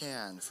too, you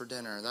can for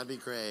dinner. That'd be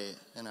great,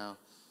 you know.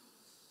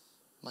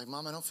 I'm like,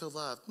 Mom, I don't feel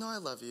loved. No, I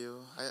love you.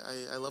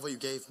 I love what you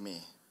gave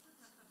me.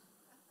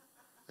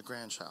 A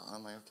grandchild.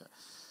 I'm like, okay.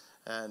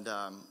 And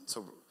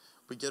so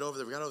we got over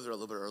there a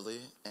little bit early,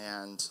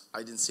 and I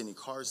didn't see any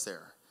cars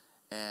there.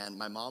 And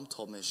my mom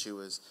told me she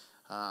was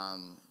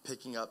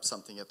picking up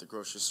something at the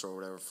grocery store or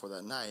whatever for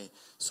that night,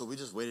 so we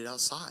just waited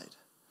outside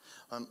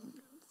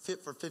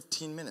for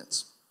 15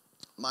 minutes.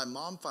 My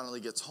mom finally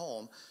gets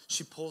home.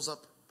 She pulls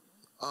up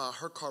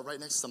her car right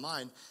next to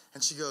mine,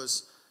 and she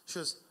goes,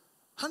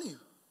 honey,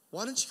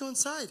 why don't you go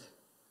inside?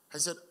 I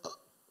said,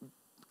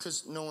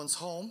 because no one's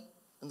home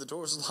and the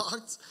door's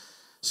locked.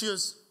 She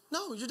goes,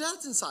 no, your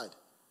dad's inside.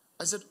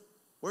 I said,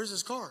 where's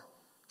his car?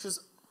 She goes,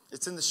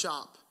 it's in the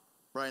shop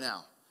right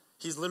now.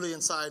 He's literally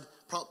inside,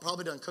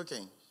 probably done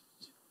cooking.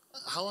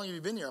 How long have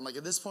you been here? I'm like,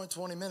 at this point,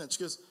 20 minutes.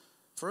 She goes,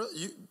 for real?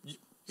 You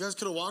guys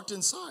could have walked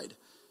inside.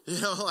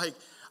 Like,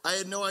 I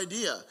had no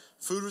idea.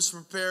 Food was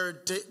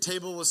prepared,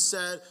 table was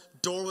set,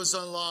 door was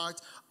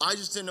unlocked. I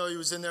just didn't know he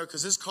was in there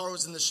because his car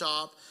was in the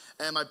shop.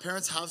 And my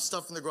parents have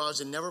stuff in the garage.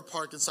 They never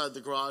park inside the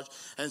garage.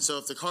 And so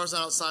if the car's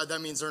not outside, that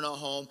means they're not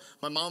home.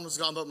 My mom was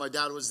gone, but my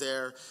dad was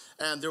there.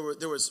 And there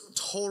was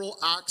total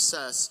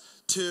access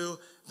to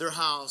their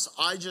house.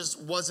 I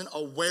just wasn't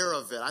aware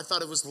of it. I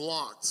thought it was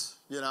locked,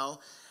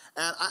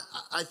 And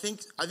I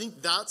think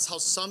that's how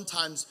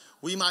sometimes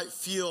we might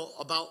feel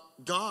about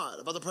God,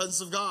 about the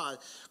presence of God.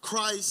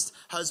 Christ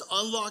has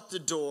unlocked the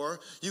door.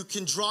 You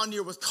can draw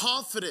near with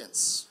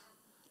confidence,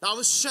 not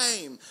with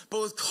shame,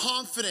 but with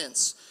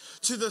confidence,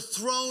 to the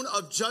throne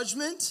of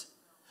judgment.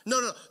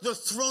 No, the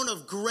throne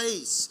of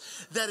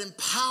grace that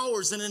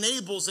empowers and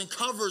enables and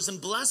covers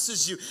and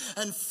blesses you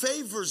and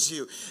favors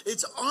you.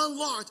 It's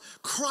unlocked.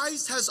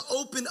 Christ has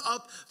opened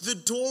up the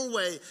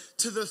doorway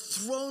to the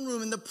throne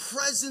room and the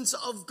presence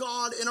of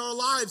God in our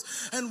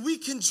lives. And we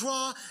can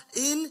draw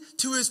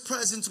into his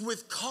presence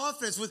with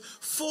confidence, with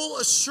full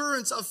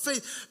assurance of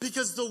faith,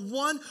 because the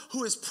one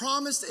who is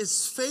promised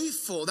is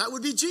faithful. That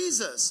would be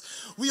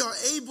Jesus. We are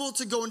able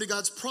to go into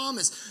God's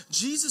promise.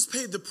 Jesus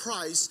paid the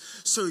price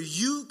so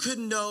you could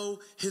know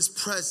his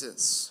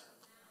presence.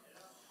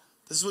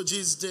 This is what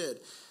Jesus did.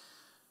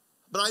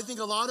 But I think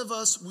a lot of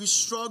us, we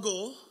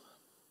struggle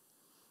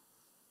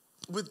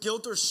with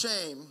guilt or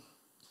shame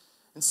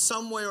in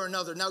some way or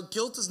another. Now,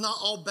 guilt is not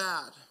all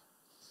bad,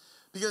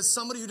 because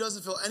somebody who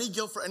doesn't feel any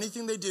guilt for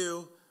anything they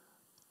do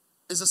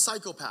is a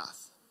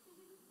psychopath.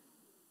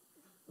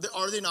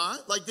 Are they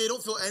not? Like, they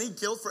don't feel any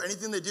guilt for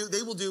anything they do.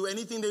 They will do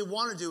anything they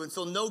want to do and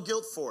feel no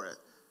guilt for it.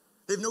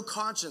 They have no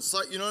conscience.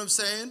 Like, you know what I'm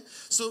saying?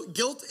 So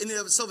guilt in and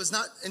of itself is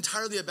not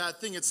entirely a bad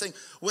thing. It's saying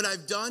what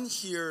I've done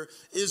here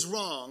is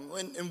wrong.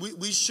 And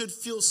we should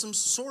feel some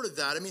sort of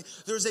that. I mean,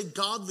 there's a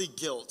godly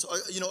guilt,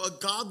 a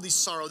godly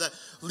sorrow that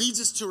leads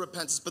us to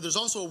repentance. But there's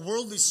also a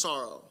worldly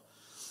sorrow.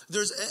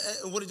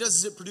 What it does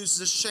is it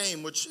produces a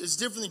shame, which is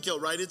different than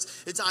guilt, right?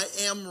 It's I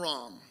am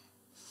wrong.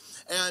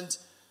 And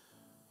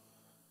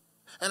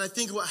I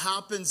think what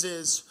happens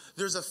is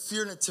there's a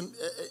fear,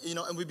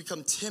 and we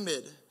become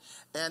timid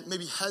and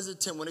maybe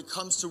hesitant when it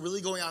comes to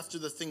really going after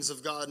the things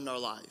of God in our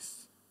life.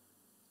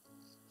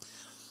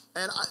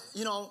 And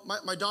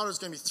my daughter's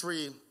going to be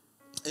 3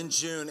 in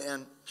June,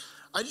 and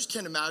I just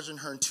can't imagine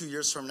her in 2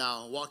 years from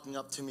now walking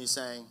up to me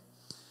saying,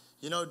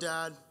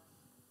 Dad,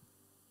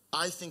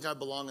 I think I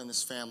belong in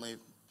this family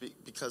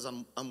because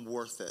I'm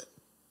worth it.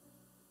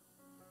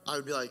 I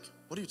would be like,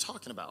 what are you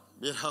talking about?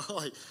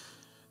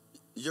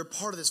 You're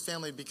part of this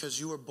family because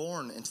you were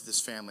born into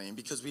this family and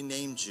because we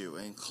named you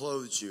and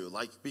clothed you,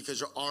 because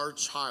you're our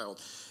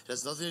child. It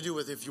has nothing to do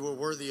with if you were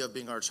worthy of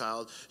being our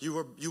child. You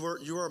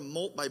were a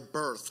molt by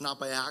birth, not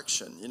by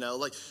action.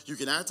 You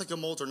can act like a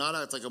molt or not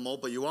act like a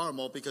molt, but you are a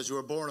molt because you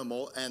were born a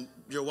molt, and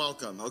you're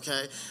welcome,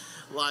 okay?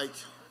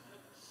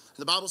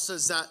 The Bible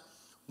says that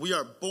we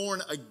are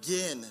born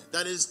again.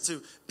 That is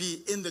to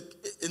be in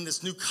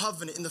this new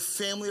covenant, in the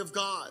family of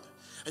God.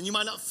 And you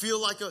may not feel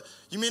like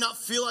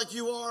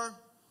you are.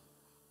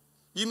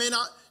 You may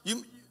not,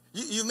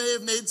 you may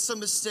have made some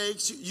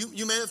mistakes.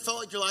 You may have felt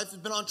like your life has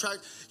been on track.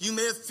 You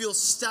may have felt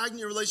stagnant in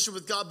your relationship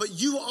with God, but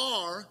you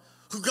are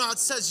who God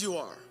says you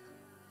are.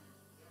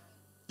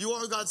 You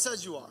are who God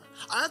says you are.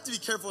 I have to be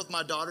careful with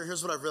my daughter.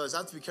 Here's what I've realized. I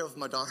have to be careful with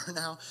my daughter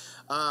now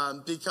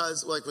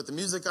because with the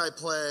music I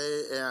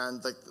play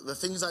and the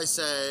things I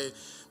say,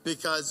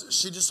 because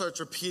she just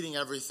starts repeating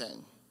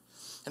everything.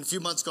 And a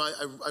few months ago,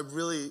 I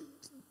really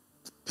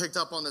picked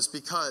up on this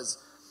because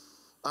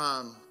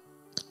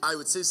I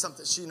would say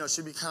something.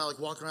 She'd be kind of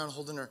walking around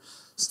holding her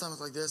stomach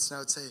like this, and I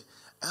would say,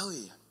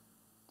 Ellie,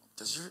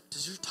 does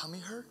your tummy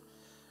hurt?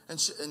 And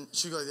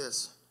she'd go like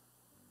this.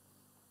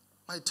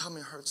 My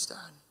tummy hurts, Dad.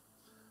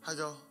 I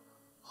go,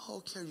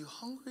 okay, are you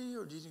hungry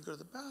or do you need to go to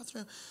the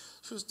bathroom?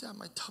 She goes, Dad,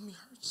 my tummy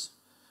hurts.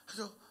 I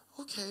go,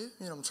 okay.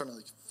 I'm trying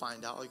to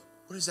find out, what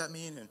does that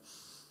mean? And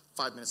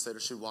 5 minutes later,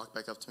 she'd walk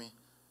back up to me.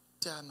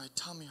 Dad, my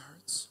tummy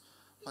hurts.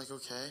 I'm like,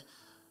 okay.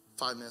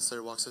 5 minutes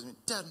later, walks up to me.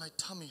 Dad, my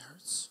tummy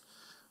hurts.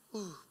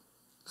 Ooh.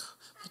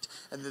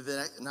 And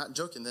then, not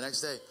joking, the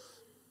next day,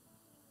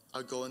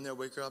 I'd go in there,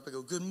 wake her up. I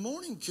go, good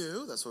morning,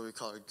 Goo. That's what we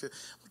call her.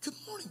 Good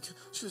morning, Goo.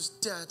 She goes,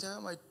 Dad,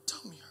 my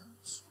tummy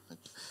hurts.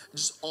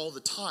 Just all the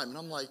time. And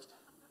I'm like,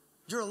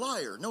 you're a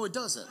liar. No, it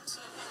doesn't.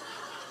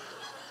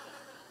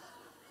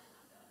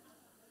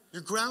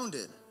 You're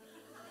grounded.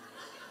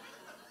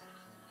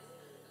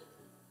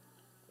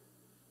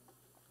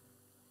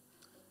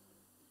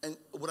 And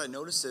what I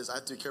noticed is I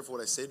have to be careful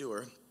what I say to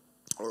her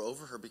or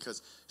over her,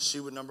 because she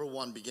would, number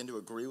one, begin to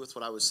agree with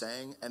what I was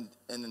saying, and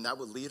then that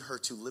would lead her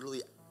to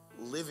literally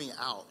living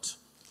out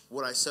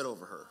what I said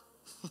over her.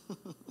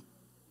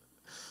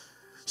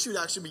 she would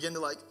actually begin to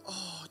like,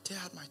 oh,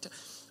 Dad, my dad.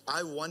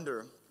 I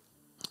wonder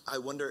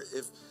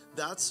if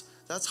that's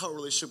how a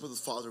relationship with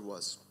the Father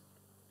was.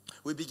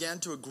 We began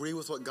to agree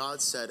with what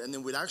God said, and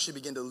then we'd actually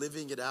begin to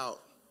living it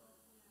out.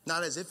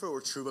 Not as if it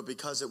were true, but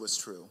because it was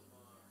true.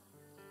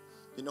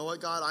 You know what,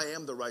 God? I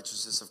am the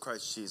righteousness of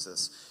Christ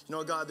Jesus. You know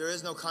what, God? There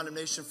is no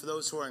condemnation for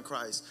those who are in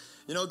Christ.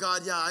 You know,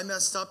 God, yeah, I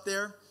messed up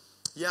there.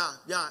 Yeah,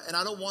 and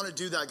I don't want to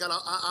do that. God,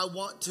 I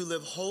want to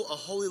live a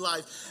holy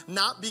life,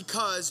 not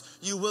because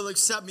you will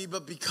accept me,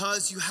 but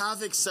because you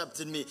have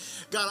accepted me.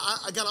 God,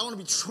 I want to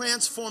be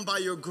transformed by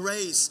your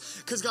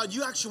grace. Because, God,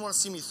 you actually want to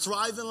see me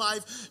thrive in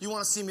life. You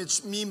want to see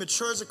me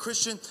mature as a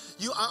Christian.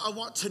 I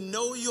want to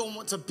know you. I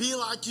want to be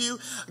like you.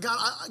 God,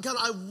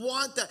 I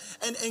want that.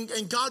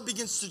 And God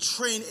begins to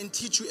train and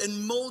teach you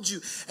and mold you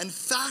and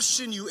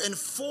fashion you and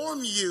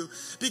form you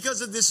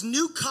because of this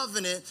new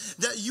covenant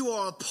that you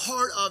are a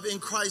part of in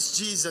Christ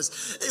Jesus.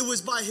 It was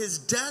by his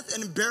death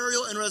and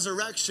burial and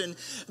resurrection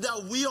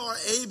that we are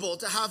able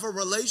to have a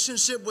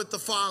relationship with the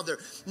Father.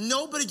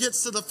 Nobody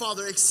gets to the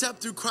Father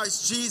except through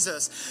Christ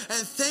Jesus.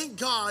 And thank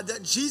God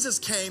that Jesus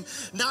came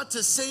not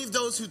to save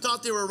those who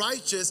thought they were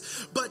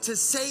righteous, but to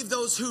save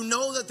those who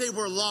know that they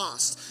were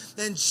lost.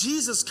 And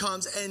Jesus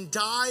comes and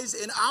dies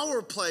in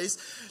our place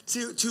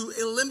to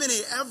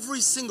eliminate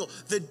every single,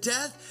 the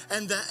death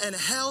and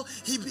hell.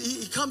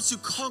 He comes to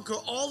conquer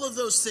all of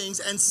those things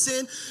and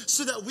sin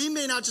so that we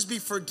may not just be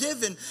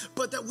forgiven,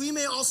 but that we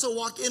may also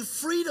walk in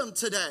freedom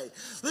today.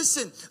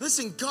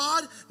 Listen,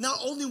 God not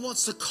only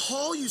wants to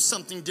call you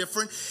something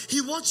different, he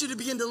wants you to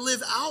begin to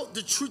live out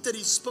the truth that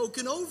he's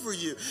spoken over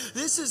you.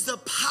 This is the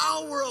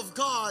power of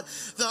God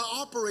that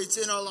operates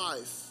in our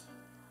life.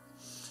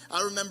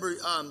 I remember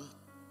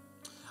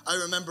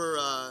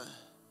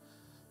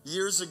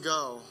years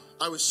ago,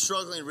 I was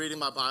struggling reading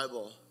my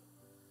Bible,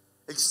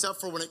 except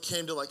for when it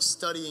came to like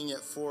studying it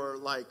for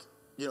like,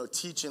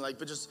 teaching,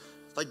 but just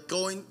like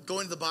going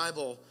to the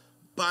Bible,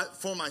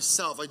 but for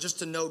myself, like just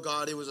to know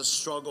God, it was a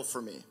struggle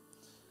for me.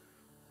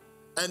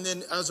 And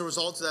then as a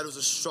result of that, it was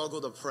a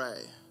struggle to pray.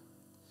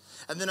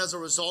 And then as a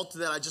result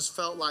of that, I just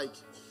felt like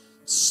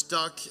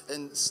stuck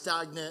and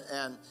stagnant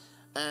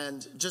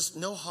and just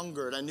no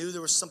hunger. And I knew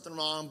there was something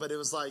wrong, but it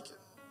was like,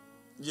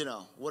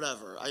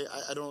 whatever. I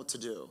don't know what to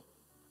do.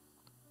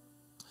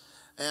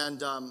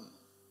 And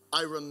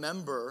I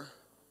remember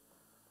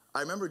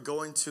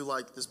going to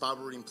like this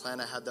Bible reading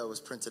plan I had that was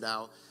printed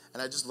out,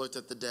 and I just looked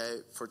at the day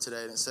for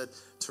today, and it said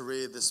to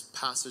read this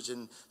passage,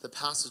 and the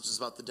passage is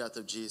about the death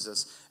of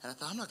Jesus. And I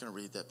thought, I'm not going to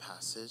read that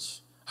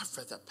passage. I've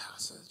read that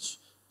passage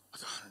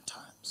like 100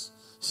 times.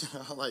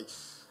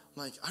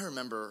 I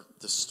remember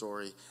the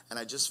story, and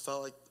I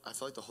felt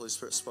like the Holy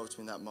Spirit spoke to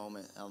me in that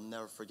moment, and I'll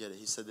never forget it.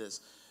 He said this: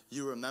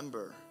 you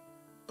remember,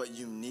 but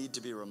you need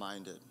to be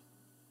reminded.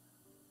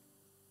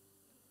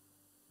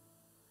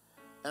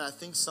 And I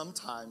think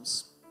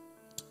sometimes,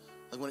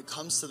 like when it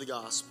comes to the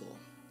gospel,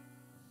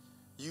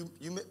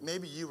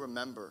 maybe you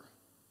remember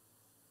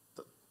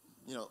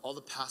all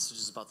the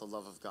passages about the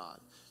love of God.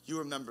 You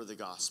remember the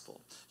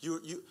gospel.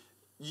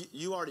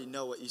 You already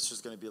know what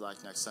Easter's going to be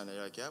like next Sunday.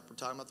 You're like, yep, we're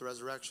talking about the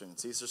resurrection.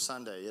 It's Easter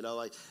Sunday.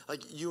 Like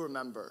you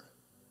remember,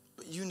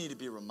 but you need to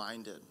be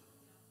reminded.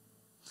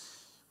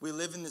 We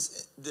live in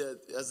this,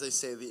 as they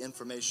say, the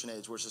information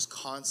age, where it's just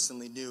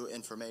constantly new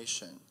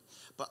information.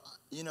 But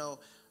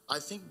I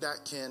think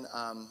that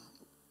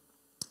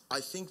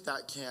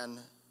can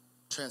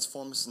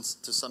transform us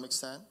to some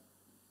extent.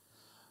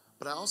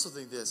 But I also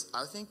think this.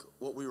 I think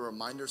what we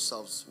remind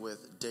ourselves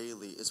with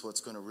daily is what's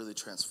going to really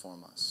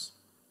transform us.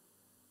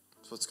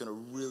 It's what's going to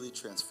really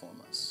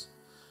transform us.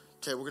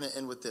 Okay, we're going to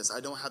end with this. I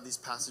don't have these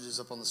passages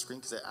up on the screen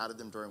because I added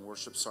them during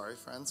worship. Sorry,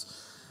 friends.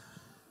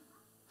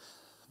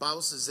 The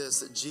Bible says this,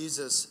 that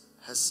Jesus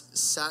has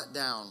sat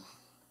down.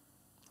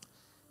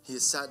 He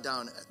has sat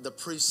down. The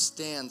priest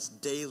stands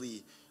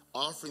daily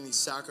offering these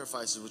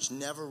sacrifices which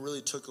never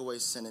really took away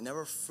sin. It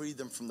never freed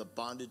them from the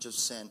bondage of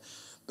sin.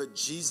 But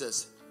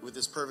Jesus, with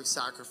his perfect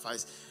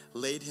sacrifice,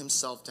 laid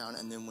himself down,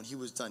 and then when he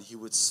was done, he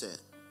would sit.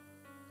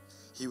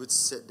 He would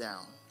sit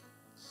down.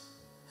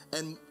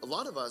 And a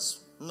lot of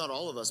us, not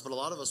all of us, but a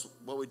lot of us,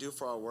 what we do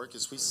for our work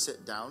is we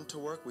sit down to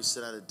work. We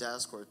sit at a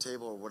desk or a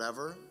table or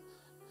whatever.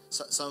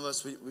 So, some of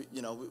us, we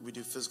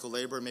do physical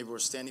labor, maybe we're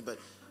standing, but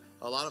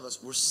a lot of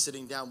us, we're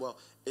sitting down. Well,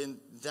 in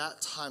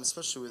that time,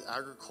 especially with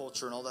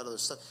agriculture and all that other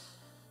stuff,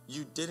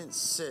 you didn't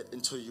sit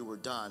until you were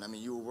done. I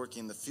mean, you were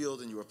working in the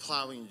field and you were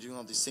plowing and doing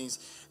all these things.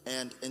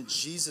 And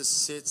Jesus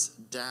sits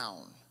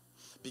down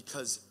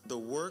because the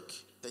work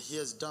that he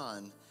has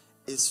done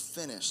is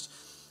finished.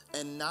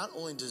 And not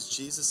only does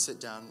Jesus sit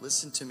down,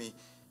 listen to me,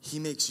 he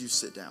makes you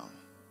sit down.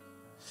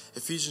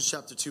 Ephesians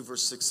chapter 2,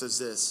 verse 6 says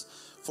this: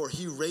 for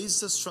he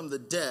raised us from the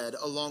dead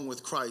along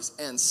with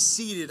Christ and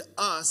seated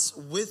us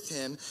with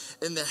him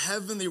in the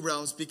heavenly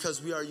realms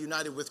because we are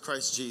united with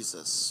Christ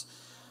Jesus.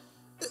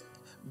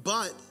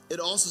 But it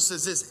also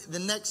says this, the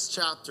next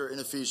chapter in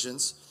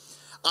Ephesians: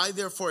 I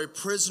therefore, a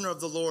prisoner of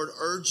the Lord,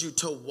 urge you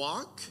to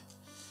walk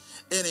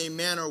in a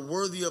manner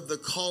worthy of the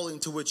calling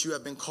to which you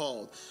have been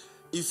called.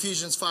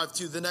 Ephesians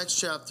 5:2, the next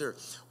chapter.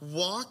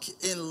 Walk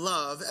in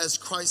love as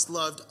Christ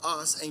loved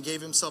us and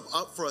gave himself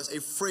up for us, a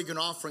fragrant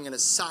offering and a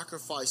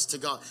sacrifice to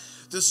God.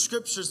 The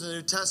scriptures in the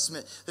New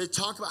Testament, they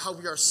talk about how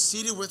we are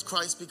seated with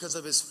Christ because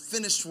of his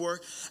finished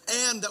work,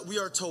 and that we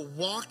are to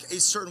walk a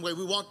certain way.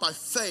 We walk by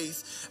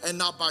faith and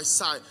not by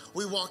sight.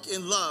 We walk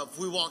in love.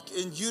 We walk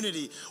in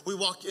unity. We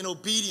walk in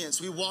obedience.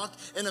 We walk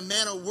in a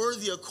manner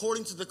worthy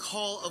according to the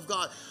call of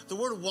God. The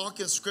word walk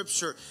in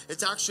scripture,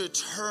 it's actually a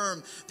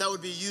term that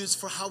would be used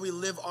for how we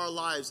live our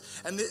lives.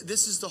 And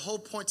this is the whole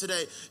point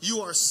today.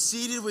 You are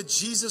seated with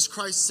Jesus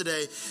Christ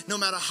today, no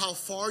matter how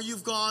far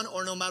you've gone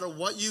or no matter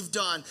what you've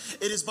done.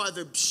 It is by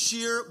the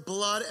sheer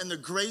blood and the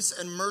grace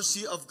and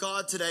mercy of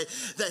God today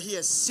that he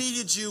has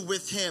seated you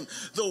with him.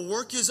 The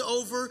work is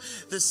over.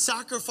 The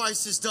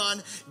sacrifice is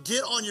done.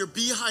 Get on your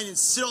behind and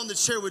sit on the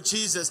chair with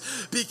Jesus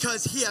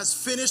because he has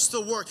finished the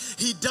work.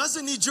 He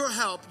doesn't need your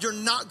help. You're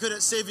not good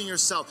at saving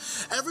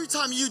yourself. Every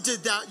time you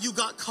did that, you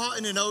got caught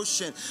in an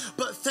ocean.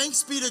 But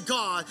thanks be to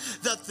God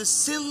that the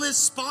sinless,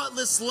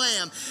 spotless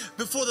lamb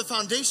before the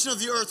foundation of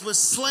the earth was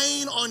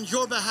slain on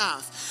your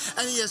behalf.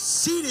 And he has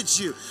seated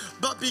you.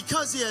 But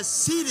because he has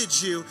seated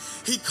you,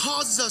 he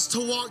causes us to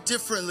walk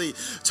differently,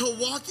 to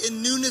walk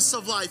in newness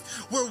of life.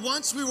 Where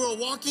once we were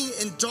walking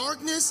in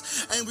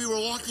darkness and we were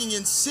walking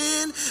in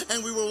sin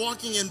and we were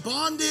walking in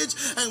bondage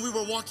and we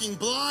were walking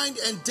blind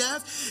and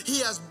deaf, he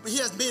has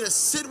made us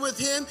sit with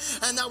him,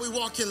 and that we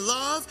walk in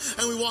love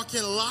and we walk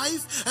in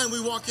life and we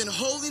walk in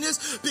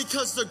holiness,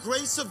 because the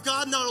grace of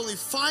God not only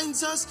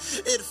finds us,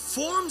 it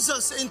forms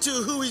us into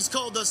who he's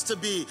called us to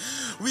be.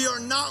 We are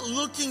not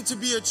looking to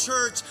be a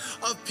church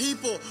of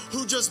people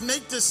who just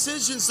make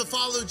decisions to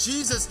follow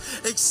Jesus,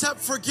 accept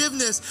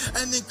forgiveness,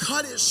 and then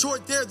cut it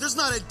short there. There's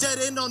not a dead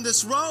end on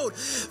this road.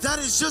 That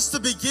is just the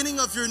beginning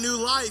of your new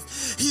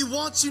life. He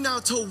wants you now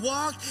to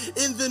walk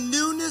in the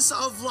newness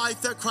of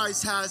life that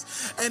Christ has,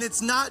 and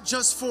it's not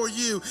just for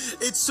you.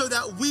 It's so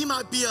that we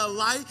might be a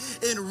light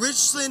in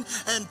Richland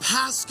and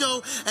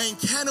Pasco and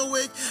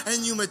Kennewick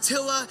and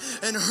Umatilla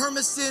and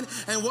Hermiston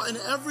and in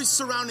every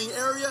surrounding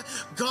area.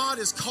 God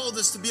has called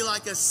us to be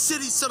like a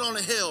city set on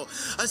a hill,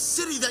 a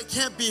city that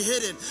can't be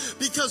hidden,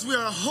 because we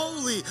are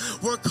holy,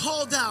 we're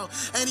called out,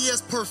 and he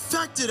has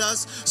perfected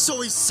us,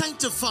 so he's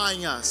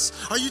sanctifying us.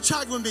 Are you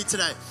tracking with me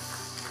today?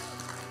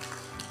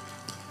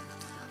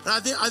 And I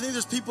think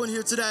there's people in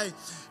here today,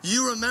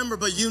 you remember,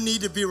 but you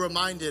need to be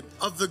reminded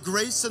of the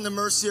grace and the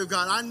mercy of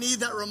God. I need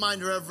that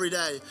reminder every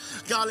day.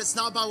 God, it's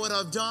not by what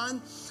I've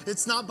done.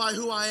 It's not by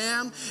who I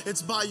am.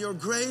 It's by your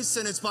grace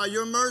and it's by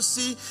your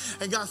mercy.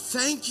 And God,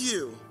 thank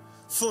you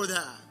for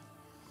that.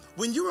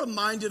 When you're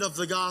reminded of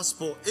the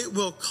gospel, it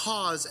will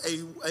cause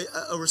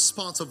a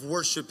response of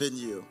worship in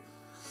you,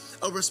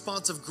 a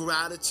response of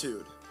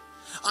gratitude.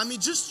 I mean,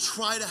 just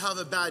try to have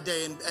a bad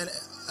day and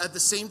at the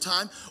same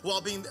time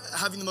while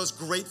having the most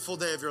grateful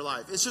day of your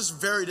life. It's just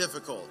very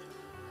difficult.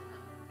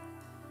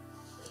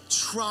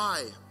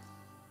 Try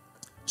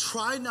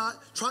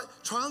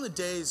on the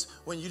days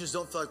when you just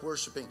don't feel like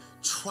worshiping.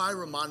 Try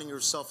reminding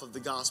yourself of the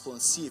gospel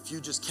and see if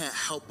you just can't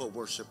help but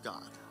worship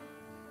God.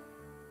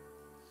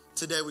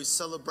 Today we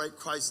celebrate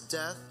Christ's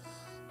death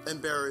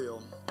and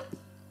burial.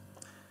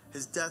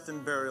 His death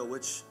and burial,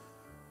 which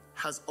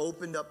has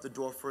opened up the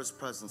door for his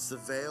presence. The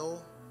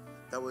veil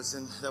that was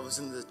in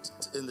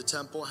the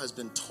temple has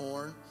been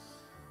torn,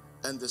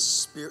 and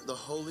the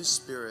Holy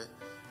Spirit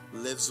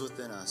lives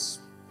within us.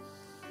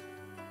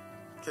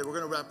 Okay, we're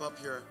gonna wrap up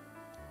here.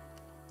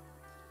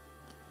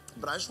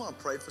 But I just want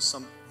to pray for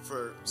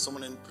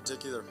someone in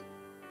particular.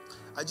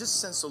 I just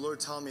sense the Lord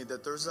telling me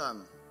that there's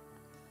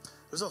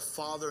a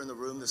father in the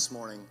room this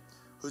morning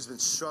who's been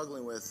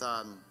struggling with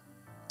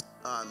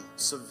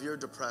severe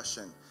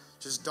depression,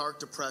 just dark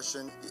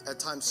depression, at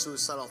times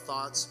suicidal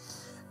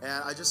thoughts.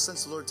 And I just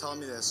sense the Lord telling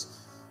me this.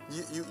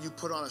 You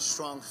put on a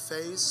strong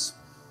face,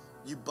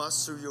 you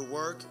bust through your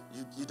work,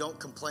 you don't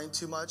complain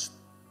too much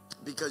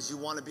because you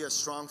want to be a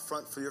strong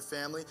front for your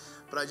family.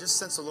 But I just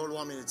sense the Lord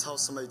wanted me to tell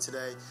somebody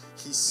today,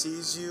 he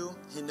sees you,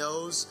 he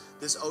knows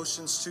this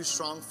ocean's too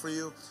strong for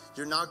you.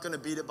 You're not going to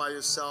beat it by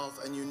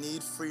yourself, and you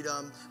need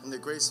freedom and the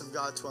grace of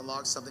God to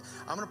unlock something.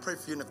 I'm going to pray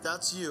for you, and if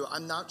that's you,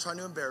 I'm not trying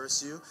to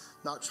embarrass you,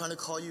 not trying to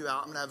call you out.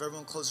 I'm going to have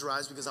everyone close their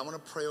eyes because I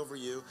want to pray over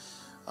you.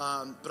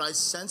 But I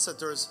sense that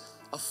there's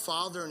a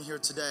father in here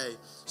today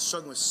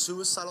struggling with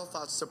suicidal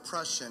thoughts,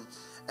 depression,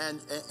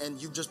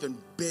 and you've just been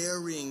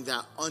burying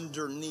that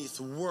underneath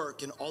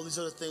work and all these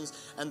other things.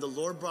 And the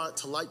Lord brought it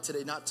to light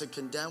today, not to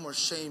condemn or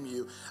shame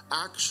you,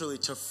 actually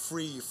to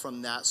free you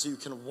from that so you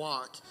can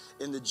walk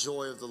in the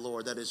joy of the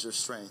Lord. That is your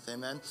strength.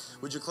 Amen.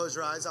 Would you close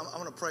your eyes? I'm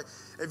going to pray.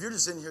 If you're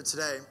just in here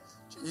today,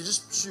 you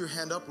just shoot your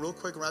hand up real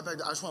quick and right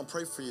back. I just want to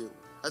pray for you.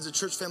 As a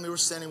church family, we're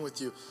standing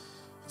with you.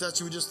 If that's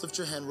you, would just lift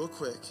your hand real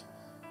quick.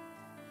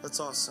 That's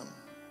awesome.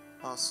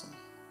 Awesome.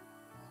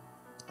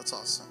 That's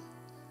awesome.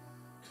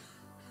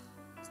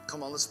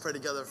 Come on, let's pray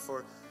together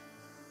for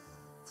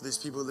these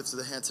people who lifted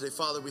their hand today.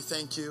 Father, we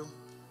thank you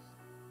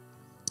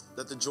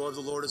that the joy of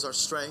the Lord is our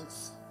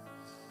strength.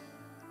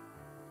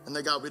 And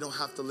that, God, we don't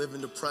have to live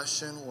in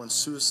depression or in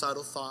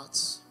suicidal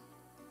thoughts.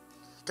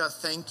 God,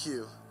 thank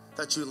you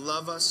that you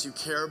love us, you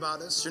care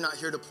about us. You're not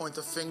here to point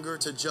the finger,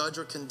 to judge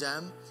or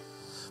condemn,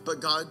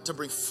 but God, to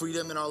bring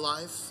freedom in our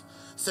life.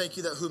 Thank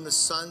you that whom the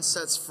Son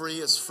sets free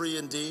is free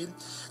indeed.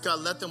 God,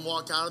 let them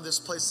walk out of this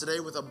place today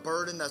with a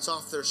burden that's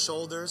off their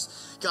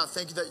shoulders. God,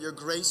 thank you that your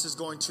grace is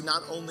going to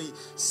not only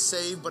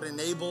save, but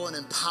enable and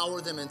empower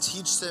them and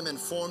teach them and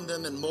form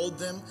them and mold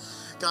them.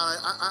 God,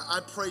 I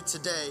pray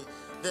today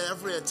that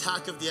every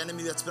attack of the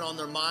enemy that's been on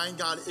their mind,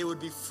 God, it would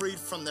be freed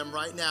from them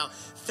right now.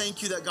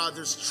 Thank you that, God,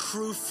 there's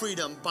true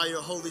freedom by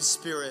your Holy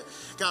Spirit.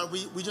 God,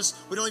 we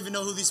don't even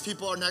know who these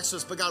people are next to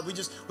us, but God,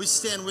 we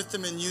stand with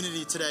them in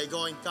unity today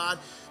going, God,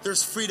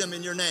 there's freedom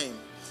in your name.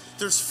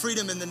 There's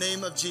freedom in the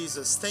name of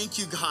Jesus. Thank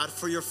you, God,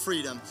 for your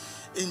freedom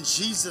in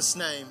Jesus'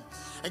 name.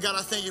 And God,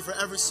 I thank you for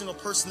every single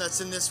person that's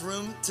in this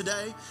room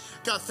today.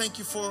 God, thank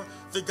you for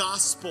the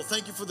gospel.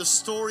 Thank you for the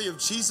story of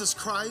Jesus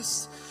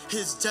Christ,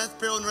 his death,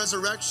 burial, and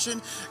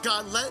resurrection.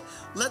 God,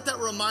 let that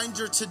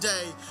reminder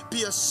today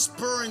be a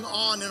spurring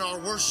on in our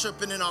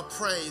worship and in our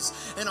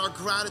praise and our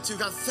gratitude.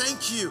 God,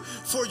 thank you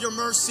for your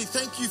mercy.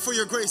 Thank you for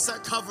your grace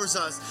that covers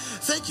us.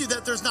 Thank you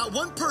that there's not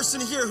one person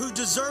here who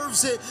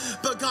deserves it,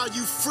 but God,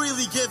 you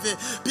freely give it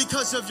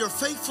because of your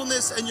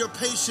faithfulness and your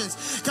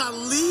patience. God,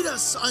 lead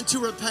us unto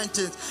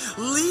repentance.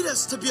 Lead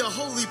us to be a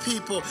holy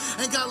people.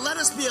 And God, let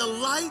us be a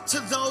light to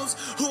those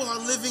who are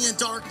living in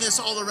darkness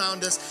all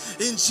around us.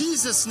 In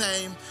Jesus'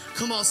 name,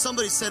 come on,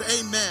 somebody said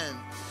amen.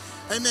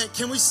 Amen.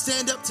 Can we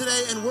stand up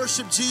today and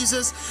worship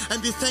Jesus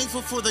and be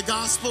thankful for the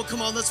gospel?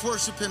 Come on, let's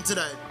worship him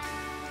today.